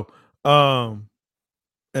don't know.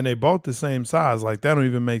 And they both the same size. Like that don't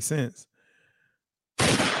even make sense.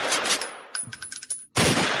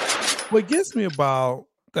 What gets me about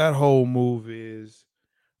that whole move is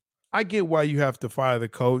I get why you have to fire the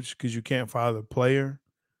coach because you can't fire the player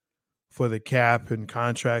for the cap and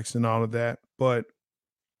contracts and all of that. But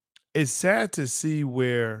it's sad to see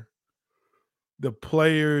where the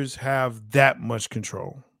players have that much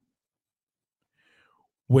control.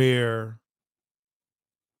 Where,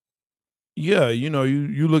 yeah, you know,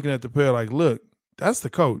 you looking at the player like, look, that's the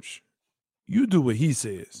coach. You do what he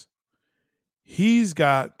says. He's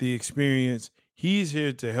got the experience. He's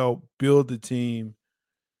here to help build the team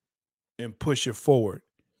and push it forward.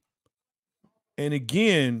 And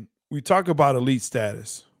again, we talk about elite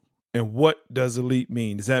status. And what does elite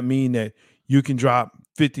mean? Does that mean that you can drop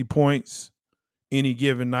 50 points any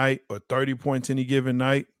given night or 30 points any given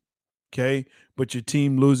night? Okay. But your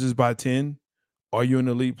team loses by 10. Are you an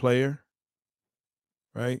elite player?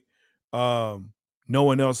 Right? No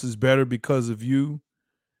one else is better because of you.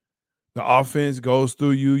 The offense goes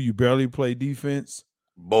through you. You barely play defense.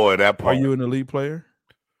 Boy, that part. Are you an elite player?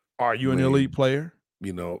 Are you an elite player?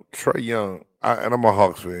 You know, Trae Young, and I'm a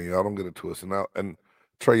Hawks fan, y'all don't get it twisted. And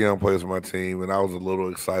Trae Young plays for my team, and I was a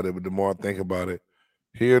little excited, but the more I think about it,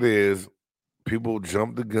 here it is. People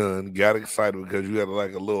jumped the gun, got excited because you had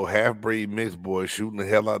like a little half-breed mixed boy shooting the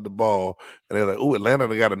hell out of the ball, and they're like, "Oh, Atlanta,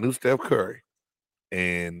 they got a new Steph Curry,"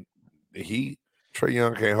 and Trae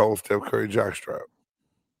Young can't hold Steph Curry jockstrap.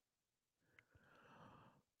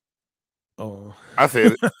 Oh, I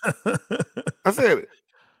said it. I said it.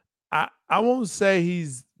 I won't say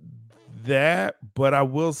he's that, but I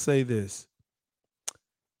will say this.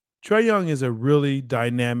 Trae Young is a really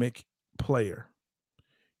dynamic player.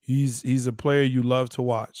 He's a player you love to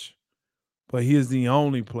watch, but he is the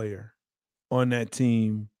only player on that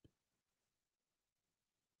team.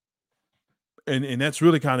 And that's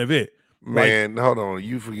really kind of it. Man, hold on.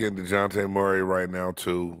 You forgetting DeJounte Murray right now,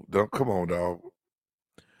 too. Come on, dog.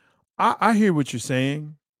 I hear what you're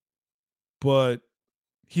saying, but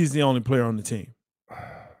he's the only player on the team.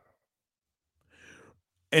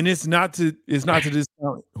 And it's not to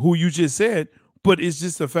discount who you just said, but it's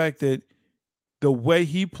just the fact that the way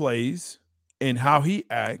he plays and how he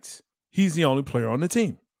acts, he's the only player on the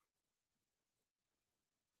team.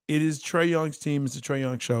 It is Trae Young's team. It's a Trae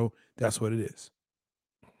Young show. That's what it is.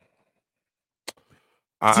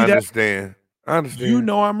 I understand. I understand. You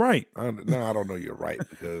know I'm right. No, I don't know you're right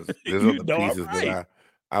because there's other pieces that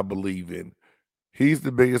I believe in. He's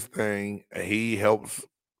the biggest thing. He helps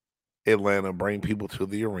Atlanta bring people to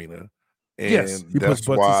the arena. And that's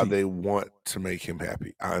why they want to make him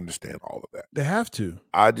happy. I understand all of that. They have to.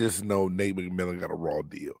 I just know Nate McMillan got a raw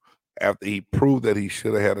deal. After he proved that he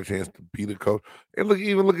should have had a chance to be the coach. And look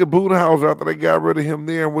at Budenholzer after they got rid of him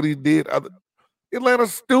there and what he did.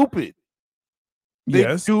 Atlanta's stupid.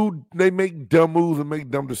 They make dumb moves and make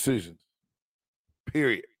dumb decisions.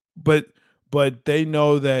 Period. But they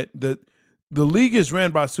know that the league is ran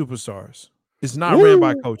by superstars. It's not ran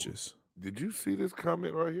by coaches. Did you see this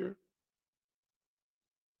comment right here?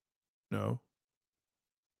 No.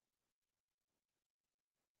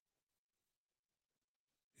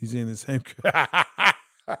 He's in the same.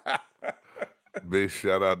 Big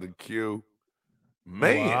shout out to Q.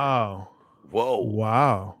 Man. Wow. Whoa.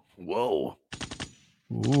 Wow. Whoa.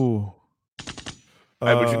 Ooh.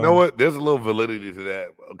 Hey, but you know what? There's a little validity to that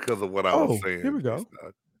because of what I was saying. Here we go.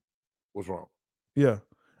 What's wrong? Yeah.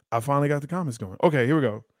 I finally got the comments going. Okay, here we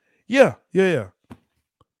go. Yeah.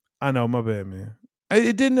 I know, my bad, man.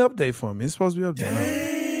 It didn't update for me. It's supposed to be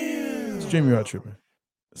updated. StreamYard tripping.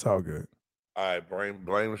 It's all good. All right,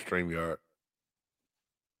 blame StreamYard.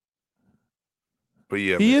 But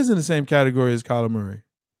yeah, he man. is in the same category as Kyler Murray.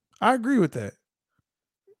 I agree with that.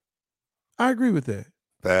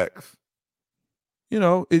 Facts. You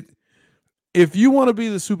know, if you want to be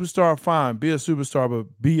the superstar, fine, be a superstar,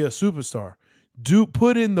 but be a superstar.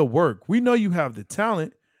 Put in the work. We know you have the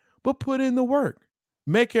talent, but put in the work.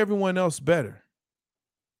 Make everyone else better.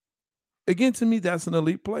 Again, to me, that's an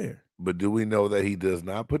elite player. But do we know that he does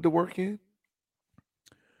not put the work in?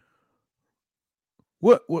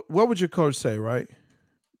 What would your coach say, right?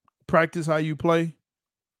 Practice how you play.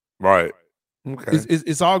 Right. Okay.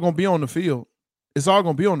 It's all going to be on the field. It's all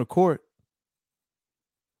going to be on the court.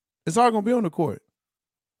 It's all going to be on the court.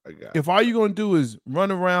 If all you're going to do is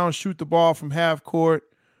run around, shoot the ball from half court,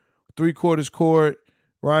 3/4 court,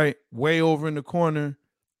 right, way over in the corner,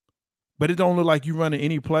 but it don't look like you running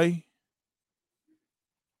any play.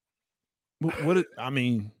 I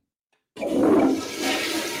mean,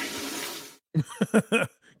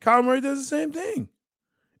 Kyler Murray does the same thing.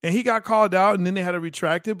 And he got called out, and then they had to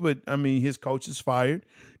retract it. But, I mean, his coach is fired.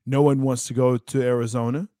 No one wants to go to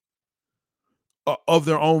Arizona of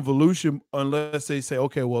their own volition unless they say,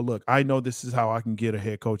 okay, well, look, I know this is how I can get a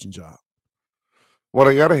head coaching job. Well,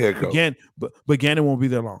 they got a head coach. But Gannon won't be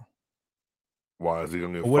there long. Why is he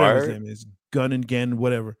going to get whatever fired? His name is, Gannon,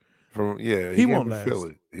 whatever. He won't last.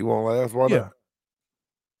 Philly. He won't last. Why not?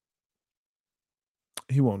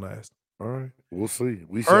 He won't last. All right, we'll see.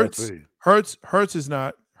 We shall see. Hurts is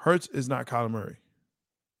not Kyler Murray.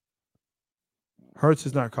 Hurts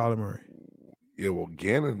is not Kyler Murray. Yeah, well,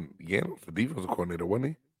 Gannon was the defensive coordinator, wasn't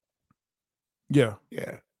he? Yeah.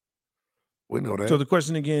 Yeah. We know that. So the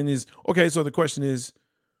question again is, okay, so the question is,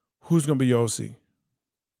 who's going to be your OC?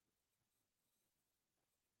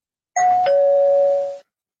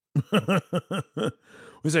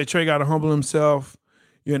 We say Trey got to humble himself.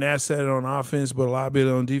 You're an asset on offense, but a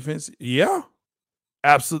liability on defense. Yeah,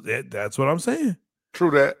 absolutely. That's what I'm saying.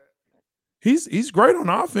 True that. He's great on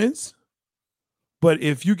offense, but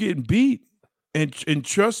if you get beat, and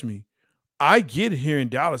trust me, I get it here in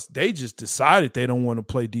Dallas. They just decided they don't want to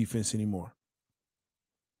play defense anymore.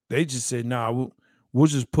 They just said, "Nah, we'll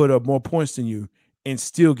just put up more points than you and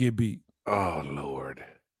still get beat." Oh Lord,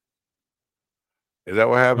 is that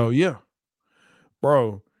what happened? Oh yeah,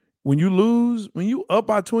 bro. When you lose, when you up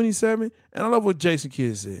by 27, and I love what Jason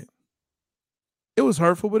Kidd said. It was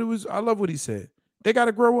hurtful, but I love what he said. They got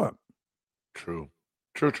to grow up. True.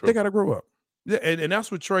 They got to grow up. And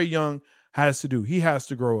that's what Trae Young has to do. He has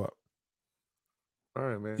to grow up. All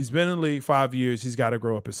right, man. He's been in the league 5 years. He's got to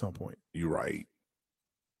grow up at some point. You're right.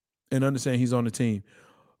 And understand he's on the team.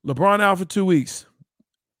 LeBron out for 2 weeks.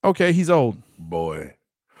 Okay, he's old. Boy.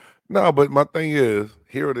 No, but my thing is,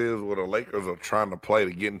 here it is where the Lakers are trying to play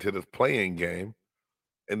to get into this play-in game.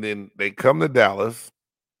 And then they come to Dallas.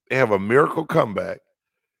 They have a miracle comeback.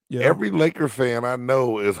 Yeah. Every Laker fan I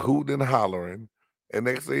know is hooting and hollering. And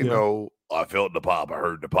next thing you know, I felt the pop. I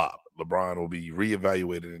heard the pop. LeBron will be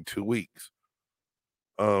reevaluated in 2 weeks.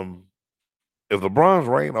 Is LeBron's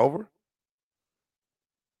reign over?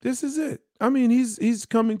 This is it. I mean, he's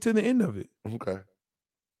coming to the end of it. Okay.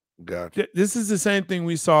 Gotcha. This is the same thing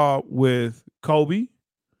we saw with Kobe.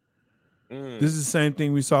 This is the same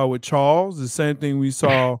thing we saw with Charles. The same thing we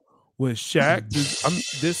saw with Shaq.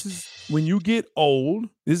 This is when you get old.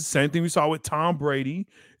 This is the same thing we saw with Tom Brady.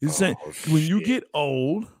 When you get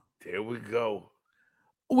old. There we go.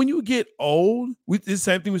 When you get old, this is the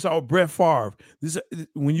same thing we saw with Brett Favre.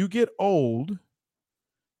 When you get old,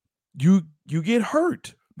 you get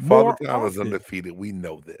hurt. Father Time is undefeated. We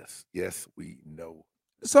know this. Yes, we know.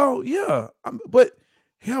 So, yeah. But,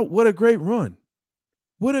 hell, what a great run.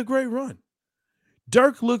 What a great run.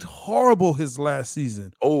 Dirk looked horrible his last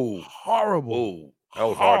season. Oh. Horrible. Oh. That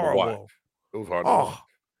was hard to watch. It was hard to watch.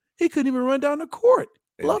 He couldn't even run down the court.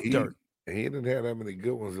 Love Dirk. And he didn't have that many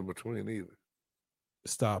good ones in between either.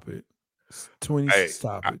 Stop it.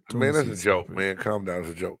 Stop it. Man, that's a joke, man. Calm down.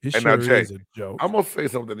 It's a joke. It sure is a joke. I'm going to say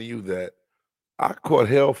something to you that I caught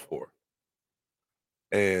hell for.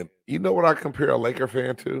 And you know what I compare a Laker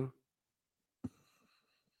fan to?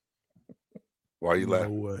 Why are you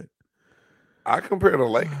laughing? What? I compare the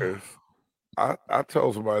Lakers. I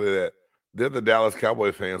told somebody that they're the Dallas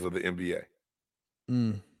Cowboy fans of the NBA.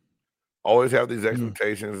 Always have these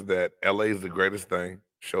expectations that LA is the greatest thing.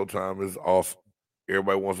 Showtime is awesome.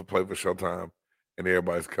 Everybody wants to play for Showtime, and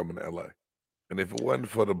everybody's coming to LA. And if it wasn't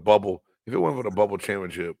for the bubble,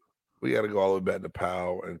 championship, we got to go all the way back to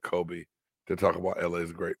Powell and Kobe to talk about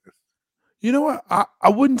LA's greatness. You know what? I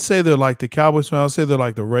wouldn't say they're like the Cowboys fans. I would say they're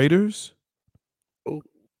like the Raiders. Ooh.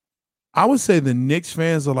 I would say the Knicks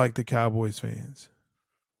fans are like the Cowboys fans.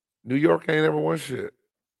 New York ain't ever won shit.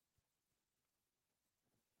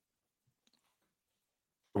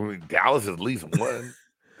 mean, Dallas at least won.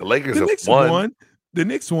 The Lakers The have Knicks won. won. The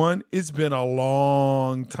Knicks won. It's been a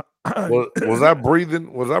long time. Was I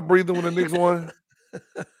breathing? Was I breathing when the Knicks won?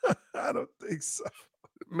 I don't think so.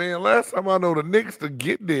 Man, last time I know the Knicks to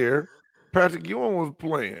get there, Patrick Ewing was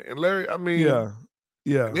playing. And Larry, I mean, Yeah.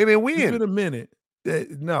 they didn't win. It's been a minute.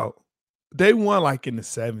 No. They won like in the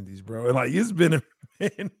 70s, bro. And like it's been a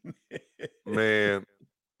minute. Man,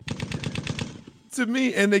 To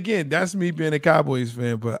me, and again, that's me being a Cowboys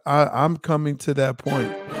fan, but I'm coming to that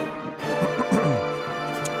point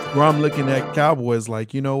where I'm looking at Cowboys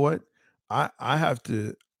like, you know what? I have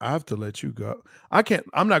to let you go.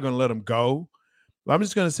 I'm not gonna let them go. But I'm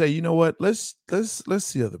just gonna say, you know what? Let's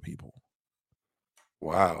see other people.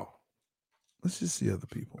 wow. Let's just see other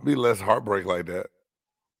people. Be less heartbreak like that.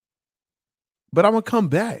 But I'm gonna come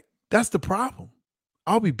back. That's the problem.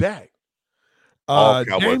 I'll be back. All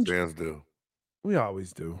Cowboys Dame, fans do. we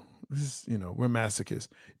always do. This is, we're masochists.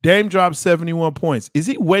 Dame dropped 71 points. Is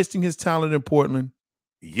he wasting his talent in Portland?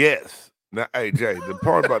 Yes. Now, hey, Jay, the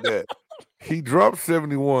part about that, he dropped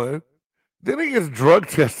 71, then he gets drug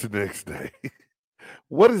tested the next day.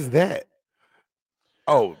 What is that?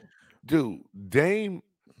 Oh, dude, Dame,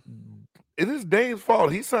 it is Dame's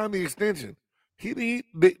fault. He signed the extension. They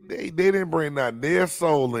didn't bring not their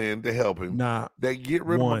soul in to help him. Nah. They get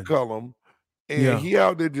rid one. of McCollum, and Yeah. he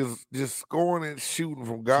out there just scoring and shooting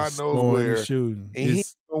from God Just knows scoring and where, shooting. and he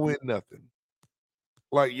It's- don't win nothing.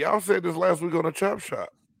 Like y'all said this last week on the Chop Shop.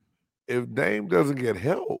 If Dame doesn't get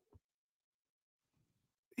help,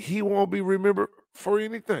 he won't be remembered for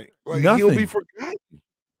anything. Like he'll be Nothing. forgotten.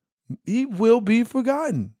 he will be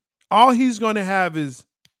forgotten. All he's going to have is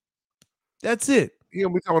that's it. He's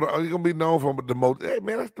gonna be known for the hey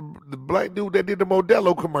man, that's the black dude that did the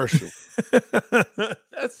Modelo commercial.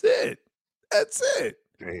 That's it. That's it.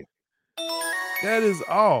 Damn. That is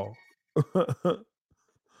all.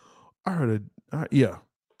 I heard it. Yeah.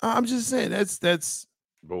 I'm just saying that's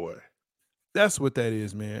Boy. that's what that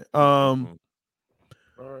is, man. All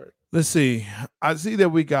right. Let's see. I see that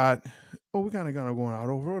we kind of going out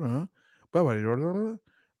over order, huh?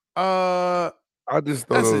 I just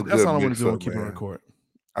thought That's it was it. That's good all I want to mix do and up, keep it on man. record.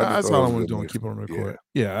 I just That's thought all it I was want to good do and mix keep it on up. record.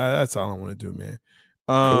 Yeah. Yeah, that's all I want to do, man.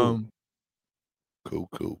 Cool.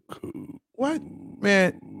 What?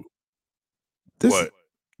 Man, this What?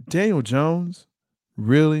 Daniel Jones,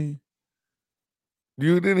 really?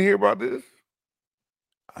 You didn't hear about this?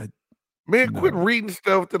 Man, quit No. reading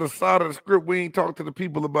stuff to the side of the script. We ain't talked to the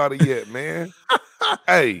people about it yet, man.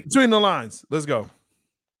 Hey, Between the lines. Let's go.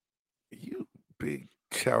 you big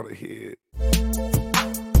chowder head.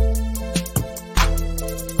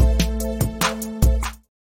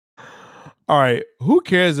 All right. Who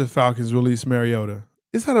cares if Falcons release Mariota?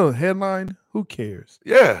 Is that a headline? Who cares?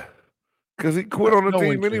 Yeah, because he quit on the No one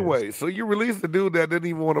team cares. anyway. So you released the dude that didn't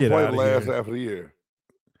even want to Get play the outta last here. half of the year.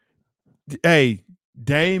 Hey,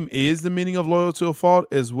 Dame is the meaning of loyal to a fault,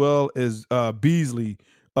 as well as Beasley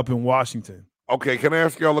up in Washington. Okay, can I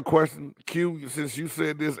ask y'all a question? Q, since you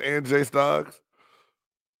said this and Jay Stoggs,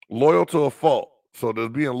 loyal to a fault. So does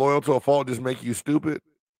being loyal to a fault just make you stupid?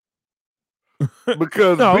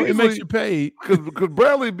 Because No, Beasley, it makes you paid. because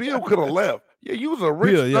Bradley Beal could have left. Yeah, you was a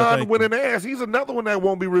rich Beal, yeah, thank non-winning ass. He's another one that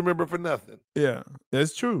won't be remembered for nothing. Yeah,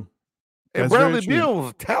 that's true. And That's very Bradley true. Beal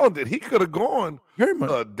was talented. He could have gone Very much.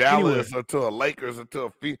 to a Dallas or to a Lakers or to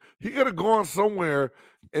a He could have gone somewhere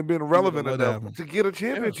and been relevant let enough happen. to get a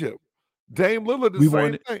championship. Dame Lillard, the We same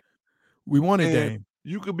wanted- thing. We wanted And Dame.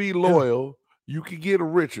 you could be loyal, you could get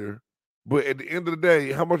richer, but at the end of the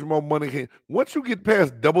day, how much more money can once you get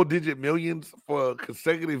past double-digit millions for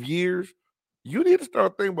consecutive years, you need to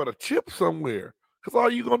start thinking about a chip somewhere. Because all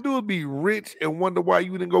you're gonna do is be rich and wonder why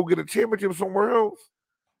you didn't go get a championship somewhere else.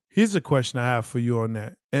 Here's a question I have for you on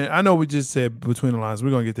that. And I know we just said between the lines, we're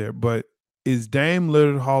going to get there, but is Dame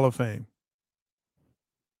Lillard Hall of Fame?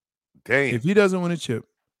 Damn, If he doesn't win a chip,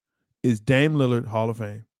 is Dame Lillard Hall of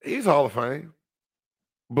Fame? he's Hall of Fame,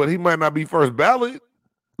 but he might not be first ballot.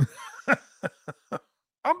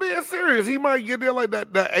 I'm being serious. He might get there like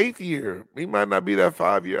that 8th year. He might not be that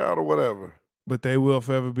 5-year out or whatever. But they will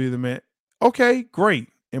forever be the man. Okay, great.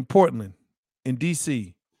 In Portland, in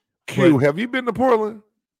D.C. Q, But- have you been to Portland?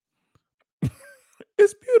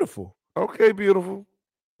 It's beautiful. Okay, beautiful.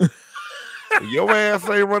 Your ass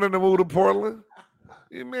ain't running to move to Portland.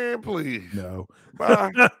 Yeah, man, please. No.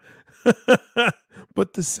 Bye.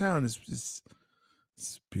 But the sound is just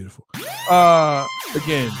it's beautiful.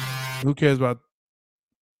 Again, who cares about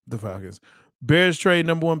the Falcons? Bears trade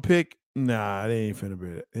number 1 pick. Nah, they ain't finna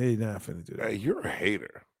do that. They not finna do that. Hey, you're a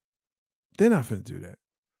hater. They're not finna do that.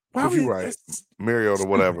 What you right? Mariota,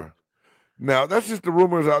 whatever. Now that's just the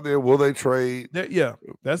rumors out there. Will they trade Yeah,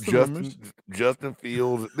 that's the rumors. Justin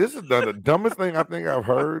Fields? This is the dumbest thing I think I've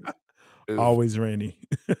heard. Always rainy.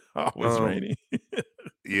 Always rainy.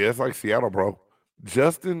 Yeah, it's like Seattle, bro.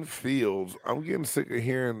 Justin Fields. I'm getting sick of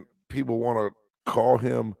hearing people want to call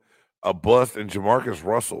him a bust and Jamarcus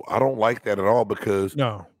Russell. I don't like that at all because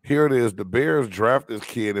here it is. The Bears draft this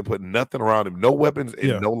kid and put nothing around him, no weapons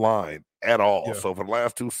and no line at all. Yeah. So for the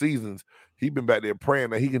last 2 seasons, he's been back there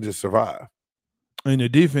praying that he can just survive. And the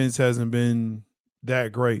defense hasn't been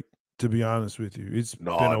that great, to be honest with you. It's been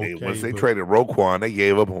okay, once they traded Roquan, they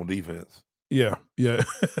gave up on defense. Yeah.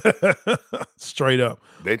 Straight up.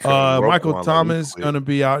 They Michael Thomas going to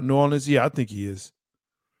be out in New Orleans. Yeah, I think he is.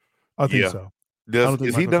 I think so.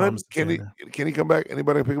 Is he done? Can he come back?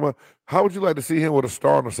 Anybody pick him up? How would you like to see him with a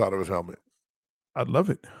star on the side of his helmet? I'd love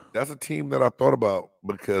it. That's a team that I thought about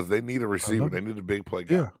because they need a receiver. They need a big play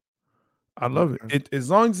guy. Yeah. I love it. As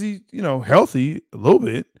long as he's, healthy a little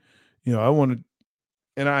bit, I want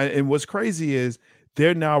to. And what's crazy is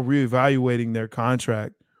they're now reevaluating their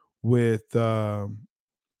contract with freaking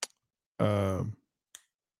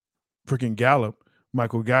Gallup,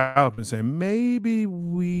 Michael Gallup, and saying maybe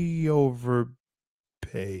we overpaid.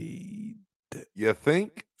 You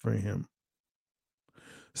think for him?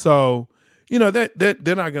 So that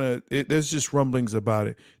they're not gonna. There's just rumblings about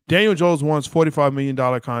it. Daniel Jones wants $45 million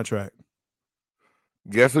contract.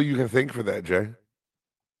 Guess who you can think for that, Jay?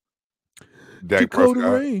 Dakota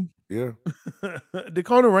Rain. Yeah.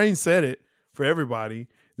 Dakota Rain said it for everybody.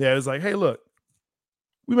 That was like, hey, look,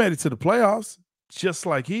 we made it to the playoffs just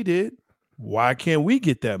like he did. Why can't we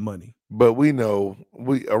get that money? But we know,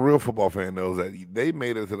 a real football fan knows that they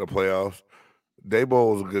made it to the playoffs.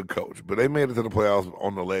 Daboll was a good coach, but they made it to the playoffs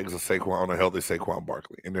on the legs of Saquon, on a healthy Saquon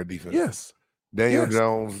Barkley in their defense. Yes. Daniel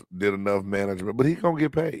Jones did enough management, but he's going to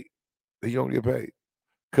get paid. He's going to get paid.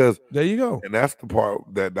 Because there you go. And that's the part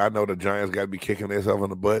that I know the Giants got to be kicking themselves in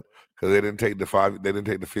the butt because they didn't take the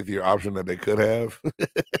 5th-year option that they could have.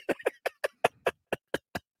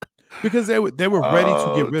 Because they were ready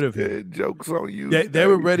to get rid of him. Jokes on you. They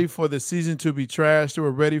were ready for the season to be trashed. They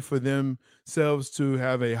were ready for themselves to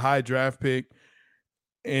have a high draft pick,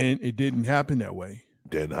 and it didn't happen that way.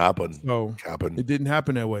 Didn't happen. So it didn't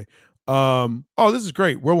happen that way. This is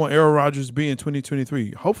great. Where will Aaron Rodgers be in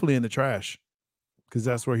 2023? Hopefully in the trash, because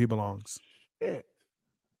that's where he belongs. Yeah.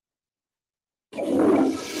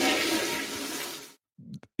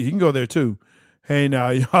 He can go there too. Hey, now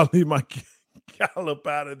y'all leave my Gallup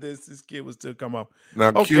out of this. This kid will still come up.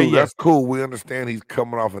 Now, Q, that's cool. We understand he's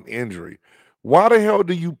coming off an injury. Why the hell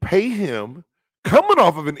do you pay him coming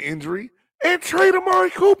off of an injury and trade Amari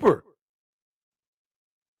Cooper?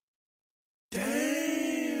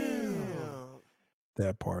 Damn.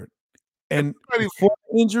 That part. And before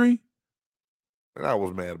injury, and I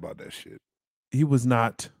was mad about that shit. He was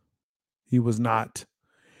not. He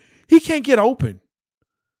can't get open.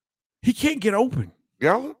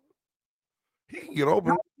 Gallup? He can get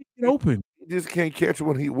open. He just can't catch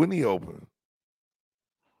when he open.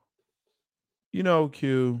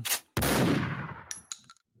 Q.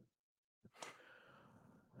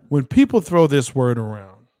 When people throw this word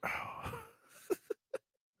around,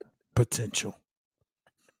 potential.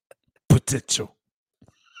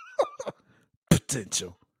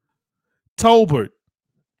 Tolbert,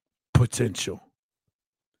 potential.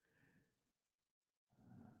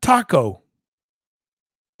 Taco,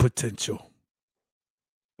 potential.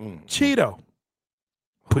 Cheeto,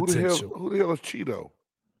 potential. Who the hell is Cheeto?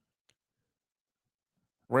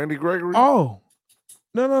 Randy Gregory? Oh,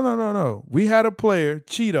 no. We had a player,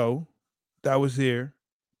 Cheeto, that was here,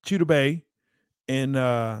 Cheeto Bay, and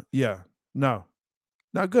no,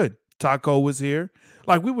 not good. Taco was here.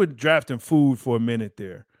 Like, we were drafting food for a minute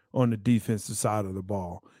there on the defensive side of the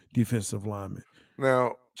ball, defensive lineman.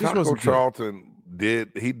 Now, Taco Charlton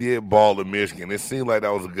did ball in Michigan. It seemed like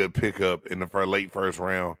that was a good pickup in the late first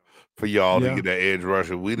round for y'all to get that edge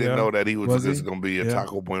rusher. We didn't know that he was just going to be a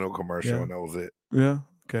Taco Bueno commercial, and that was it. Yeah.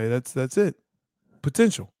 Okay, that's it.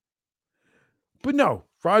 Potential. But no,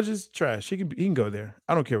 Rodgers, trash. He can go there.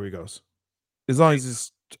 I don't care where he goes. As long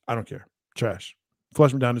as I don't care. Trash.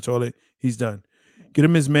 Flush him down the toilet. He's done. Get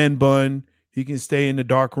him his man bun. He can stay in the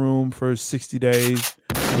dark room for 60 days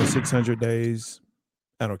or 600 days.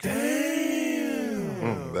 I don't care.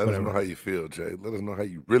 Let us know how you feel, Jay. Let us know how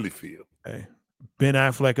you really feel. Hey, Ben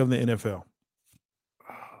Affleck of the NFL.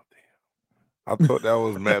 Oh, damn. I thought that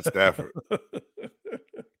was Matt Stafford.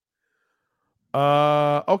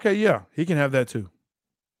 Okay, yeah. He can have that too.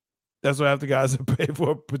 That's what half the guys are paid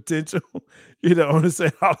for potential. I want to say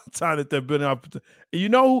all the time that they're building up. You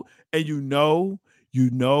know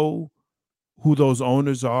who those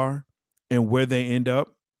owners are, and where they end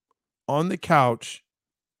up on the couch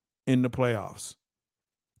in the playoffs.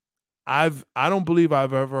 I don't believe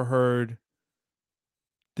I've ever heard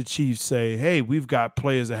the Chiefs say, "Hey, we've got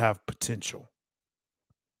players that have potential."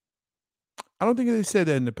 I don't think they said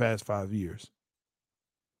that in the past 5 years.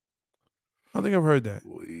 I don't think I've heard that.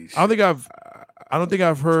 I don't think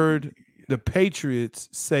I've heard the Patriots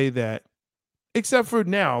say that, except for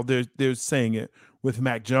now they're saying it with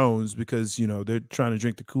Mac Jones because they're trying to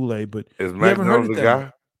drink the Kool-Aid. But Is you Mac haven't heard Jones it the that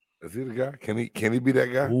guy? Is he the guy? Can he be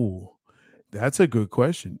that guy? Ooh, that's a good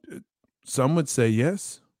question. Some would say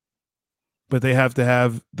yes, but they have to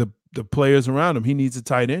have the players around him. He needs a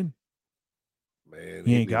tight end. Man,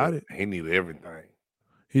 He ain't got it. He needs everything.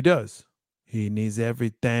 He does. He needs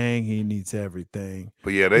everything. He needs everything.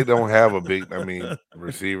 But yeah, they don't have a big.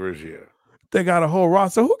 Receivers. Yeah, They got a whole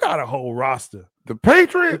roster. Who got a whole roster? the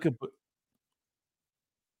Patriots. Look at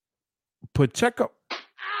Pacheco.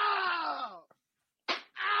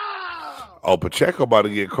 Oh, Pacheco about to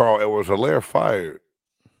get Carl Edwards-Helaire fired.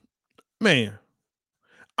 Man,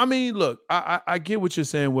 I mean, look, I get what you're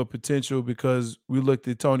saying with potential because we looked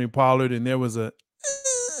at Tony Pollard and there was I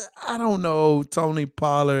don't know, Tony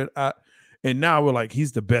Pollard. And now we're like,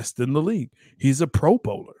 he's the best in the league. He's a Pro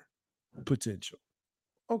Bowler potential.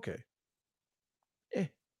 Okay.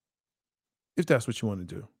 If that's what you want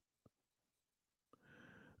to do.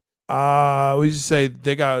 We just say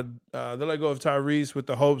they let go of Tyrese with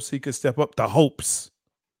the hopes he could step up. The hopes,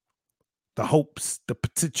 the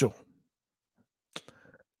potential.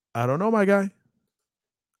 I don't know, my guy.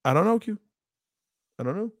 I don't know, Q. I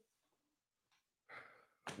don't know.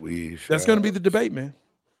 That's going to be the debate, man.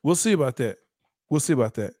 We'll see about that.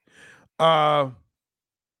 All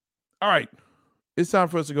right. It's time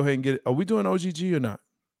for us to go ahead and get it. Are we doing OGG or not?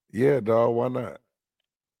 Yeah, dog. Why not?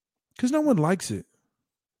 Because no one likes it.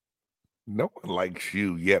 No one likes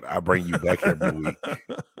you, yet I bring you back every week.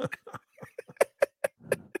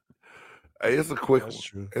 Hey, it's a quick one.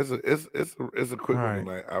 True. It's a quick one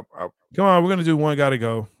tonight. Come on, we're gonna do one. Gotta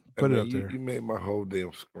go. Put it up there. You made my whole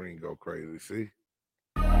damn screen go crazy. See?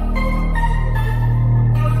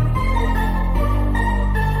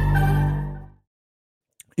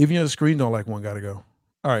 Even your screen don't like one. Gotta go.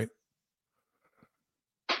 All right.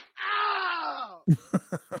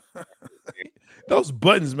 Those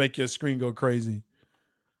buttons make your screen go crazy.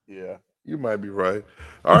 Yeah, you might be right.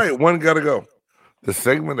 All right, one gotta go. The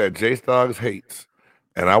segment that Jay Stoggs hates,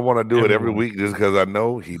 and I want to do it every week just because I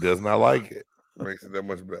know he does not like it. Makes it that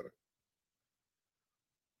much better.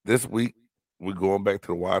 This week, we're going back to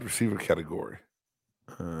the wide receiver category.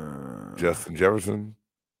 Justin Jefferson,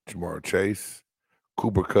 Jamar Chase,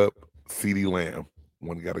 Cooper Kupp, CeeDee Lamb.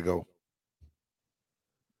 One got to go.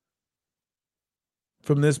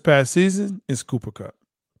 From this past season, it's Cooper Kupp.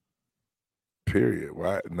 Period.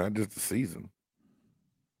 Right? Not just the season.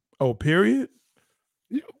 Oh, period?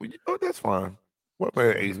 That's fine. What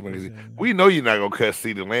man? We know you're not gonna cut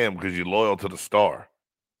CeeDee Lamb because you're loyal to the star.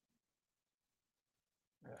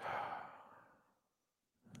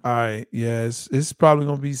 All right, yeah, it's probably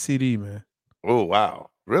gonna be CD, man. Oh wow,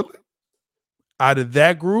 really? Out of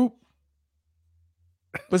that group,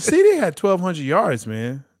 but CD had 1,200 yards,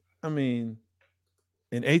 man. I mean,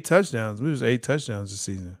 and 8 touchdowns. We was 8 touchdowns this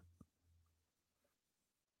season.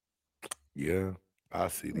 Yeah, I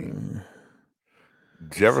see that.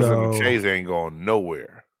 Jefferson and Chase ain't going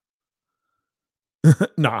nowhere.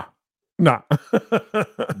 Nah.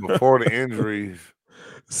 Before the injuries.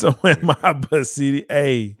 So am I, but CD.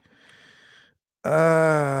 Hey.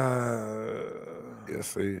 Yeah,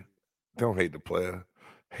 see. Don't hate the player.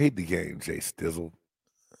 Hate the game, Jay Stizzle.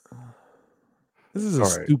 This is a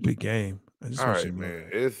stupid game. All right, man.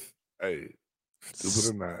 It's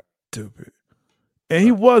stupid or not. Stupid. And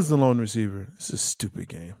he was the lone receiver. It's a stupid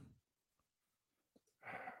game.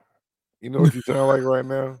 You know what you sound like right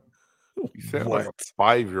now? You sound like a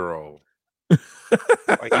 5-year-old.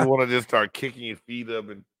 Like you want to just start kicking your feet up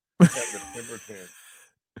and have the temper tantrum.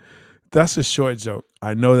 That's a short joke.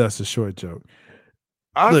 I know that's a short joke.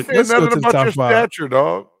 I said nothing about your stature,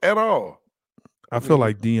 dog, at all. I feel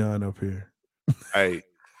like Dion up here. Hey,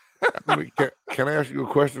 can I ask you a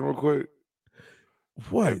question real quick?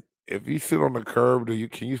 What? If you sit on the curb,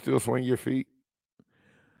 can you still swing your feet?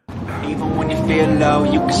 Even when you feel low,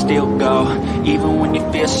 you can still go. Even when you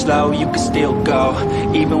feel slow, you can still go.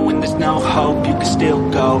 Even when there's no hope, you can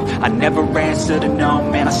still go. I never answer to no,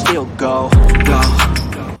 man, I still go.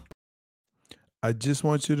 I just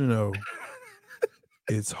want you to know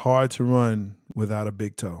it's hard to run without a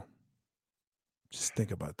big toe. Just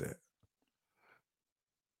think about that.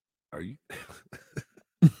 Are you?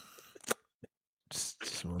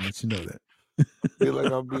 just want to let you know that. feel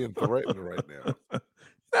like I'm being threatened right now.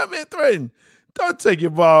 Not being threatened. Don't take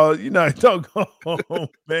your ball. Don't go home,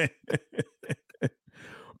 man.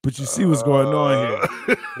 But you see what's going on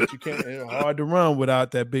here. But you can't. It's hard to run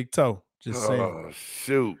without that big toe. Just saying. Oh,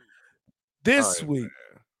 shoot. This week,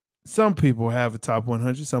 some people have a top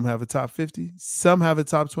 100. Some have a top 50. Some have a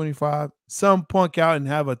top 25. Some punk out and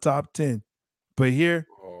have a top 10. But here,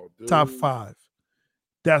 top 5.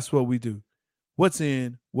 That's what we do. What's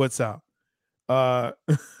in, what's out.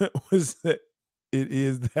 What's that? It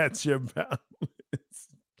is That's Your Balance.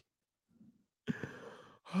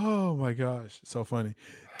 Oh my gosh, so funny.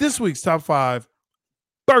 This week's top 5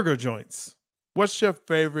 burger joints. What's your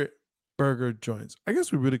favorite burger joints? I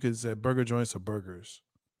guess we really could say burger joints or burgers.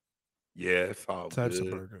 Yeah, it's all Types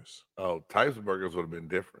good. of burgers. Oh, types of burgers would have been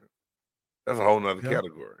different. That's a whole nother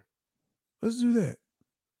category. Let's do that.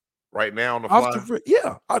 Right now on the fly?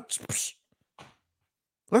 Yeah.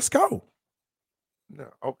 Let's go. No,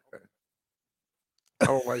 okay. I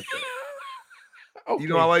don't like that.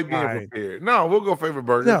 Okay, I like being prepared. No, we'll go favorite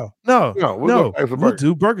burger. No, we'll go types of we'll burger.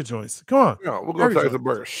 do burger joints. Come on. No, we'll go types of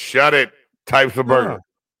burger. Shut it. Types of burger.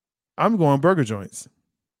 I'm going burger joints.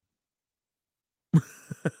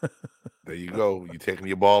 There you go. You taking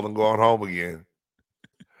your ball and going home again.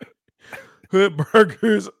 Hood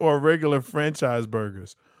burgers or regular franchise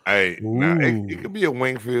burgers? Hey, now it could be a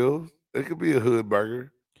Wingfield. It could be a hood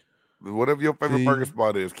burger. Whatever your favorite burger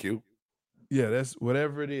spot is, Q. Yeah, that's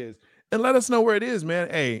whatever it is. And let us know where it is, man.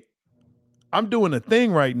 Hey, I'm doing a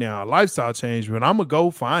thing right now, a lifestyle change, but I'm gonna go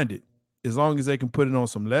find it. As long as they can put it on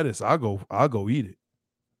some lettuce, I'll go eat it.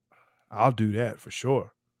 I'll do that for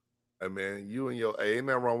sure. Hey man, ain't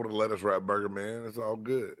nothing wrong with a lettuce wrap burger, man. It's all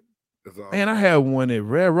good. Man, I had one at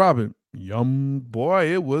Red Robin. Yum,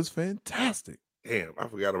 boy, it was fantastic. Damn, I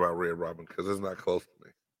forgot about Red Robin because it's not close to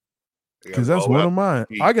me. Because that's one of mine.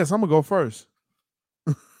 I guess I'm gonna go first.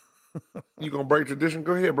 You gonna break tradition?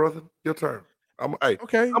 Go ahead, brother. Your turn.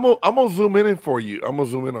 Okay. I'm gonna zoom in for you. I'm gonna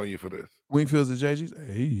zoom in on you for this. Wingfields and JG's.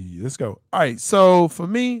 Hey, let's go. All right. So for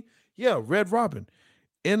me, Red Robin,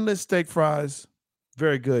 endless steak fries,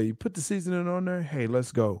 very good. You put the seasoning on there. Hey,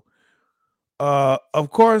 let's go. Of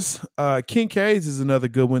course, Kincaid's is another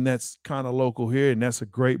good one that's kind of local here, and that's a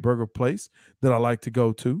great burger place that I like to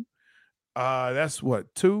go to. That's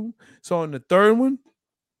what, 2. So on the third one,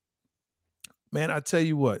 man, I tell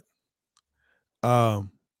you what. I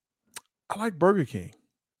like Burger King.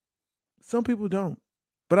 Some people don't,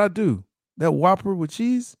 but I do. That Whopper with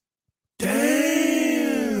cheese.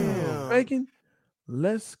 Damn. Bacon.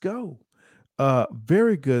 Let's go.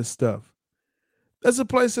 Very good stuff. There's a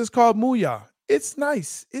place that's called Mooyah. It's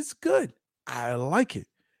nice. It's good. I like it.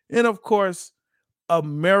 And of course,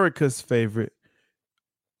 America's favorite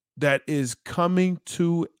that is coming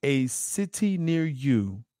to a city near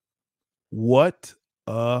you. What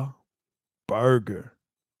a burger.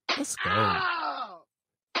 Let's go. Ow!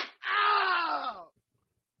 Ow!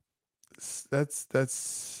 That's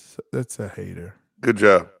a hater. Good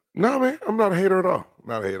job. No, man, I'm not a hater at all.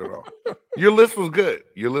 Not a hater at all. Your list was good.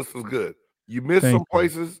 You missed some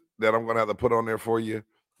places that I'm gonna have to put on there for you,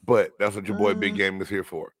 but that's what your boy Big Game is here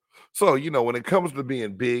for. So, when it comes to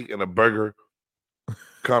being big and a burger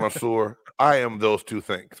connoisseur, I am those two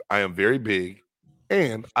things. I am very big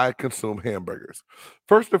and I consume hamburgers.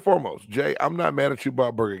 First and foremost, Jay, I'm not mad at you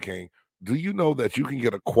about Burger King. Do you know that you can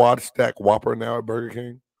get a quad stack Whopper now at Burger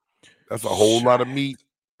King? That's a whole lot of meat.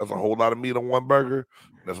 That's a whole lot of meat on one burger.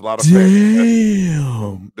 That's a lot of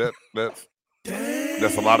Damn.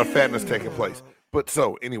 That's a lot of fatness taking place. But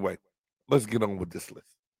so anyway, let's get on with this list.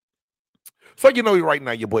 So right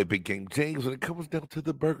now, your boy Big Game James, when it comes down to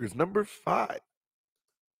the burgers, number 5,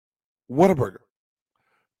 Whataburger.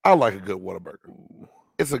 I like a good Whataburger.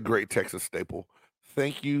 It's a great Texas staple.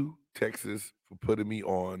 Thank you, Texas, for putting me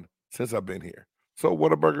on since I've been here. So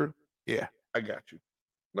Whataburger, yeah, I got you.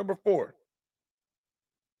 Number 4,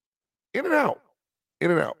 In-N-Out.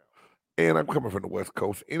 In-N-Out. And I'm coming from the West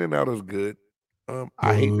Coast. In-N-Out is good.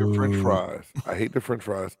 I hate their French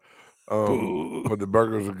fries. But the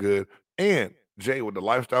burgers are good. And Jay, with the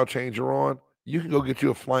lifestyle change you're on, you can go get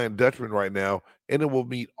you a Flying Dutchman right now, and it will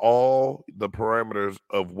meet all the parameters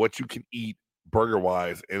of what you can eat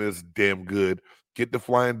burger-wise, and it's damn good. Get the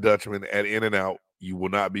Flying Dutchman at In-N-Out. You will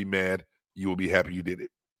not be mad. You will be happy you did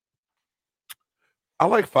it. I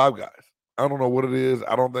like Five Guys. I don't know what it is.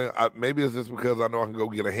 Maybe it's just because I know I can go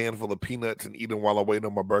get a handful of peanuts and eat them while I wait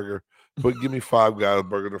on my burger. But give me Five Guys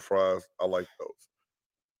burger and fries. I like those.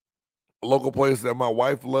 A local place that my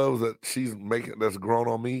wife loves that she's making that's grown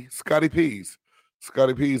on me, Scotty P's.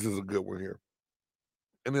 Scotty P's is a good one here.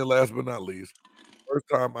 And then last but not least, first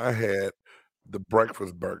time I had the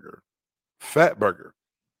breakfast burger Fat burger.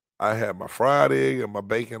 I have my fried egg and my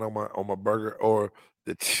bacon on my burger, or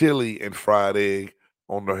the chili and fried egg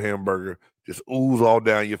on the hamburger. Just ooze all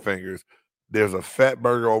down your fingers. There's a fat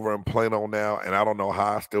burger over in Plano now, and I don't know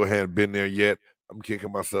how I still haven't been there yet. I'm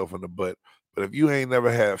kicking myself in the butt. But if you ain't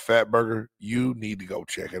never had Fat Burger, you need to go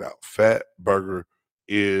check it out. Fat Burger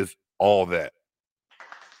is all that.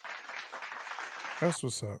 That's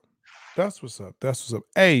what's up. That's what's up. That's what's up.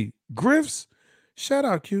 Hey, Griff's, shout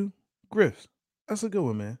out Q. Griff's. That's a good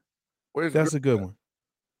one, man. Where's That's a good one.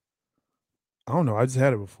 I don't know. I just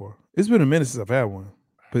had it before. It's been a minute since I've had one.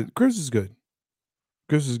 But Griff's is good.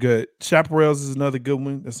 Griff's is good. Chaparral's is another good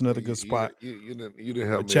one. That's another good spot. You didn't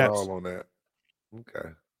help me at Chaps. all on that. Okay.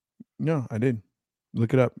 No, I didn't.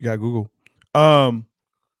 Look it up. You got Google. Man,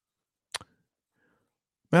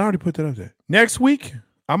 I already put that up there. Next week,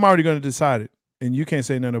 I'm already going to decide it, and you can't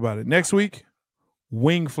say nothing about it. Next week,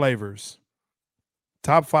 wing flavors.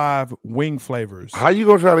 Top 5 wing flavors. How you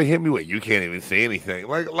gonna try to hit me with? You can't even say anything.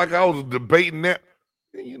 Like I was debating that.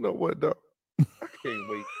 And you know what, though? I can't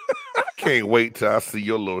wait. I can't wait till I see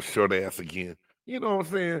your little short ass again. You know what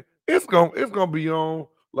I'm saying? It's gonna be on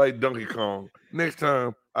like Donkey Kong. Next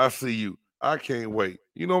time I see you, I can't wait.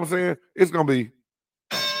 You know what I'm saying? It's gonna be.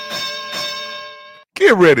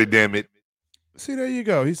 Get ready, damn it. See, there you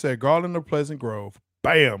go. He said Garland or Pleasant Grove.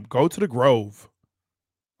 Bam. Go to the Grove.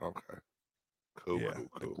 Okay. Cool.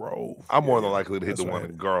 The Grove. I'm more than likely to hit That's the one right.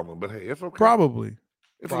 in Garland, but hey, it's okay. Probably.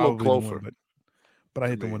 It's a little Probably the closer. one, but I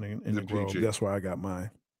hit the one in the Grove. PG. That's where I got mine.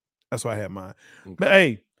 That's why I had mine. Okay. But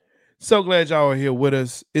hey, so glad y'all are here with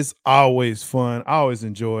us. It's always fun. I always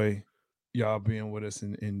enjoy y'all being with us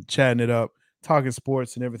and chatting it up, talking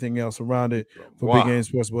sports and everything else around it. For Wow. Big Game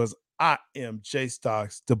Sports Buzz, I am Jay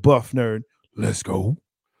Stocks, the Buff Nerd. Let's go.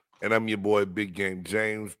 And I'm your boy, Big Game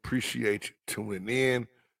James. Appreciate you tuning in.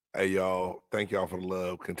 Hey, y'all. Thank y'all for the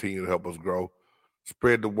love. Continue to help us grow.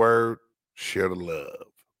 Spread the word. Share the love.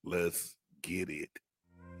 Let's get it.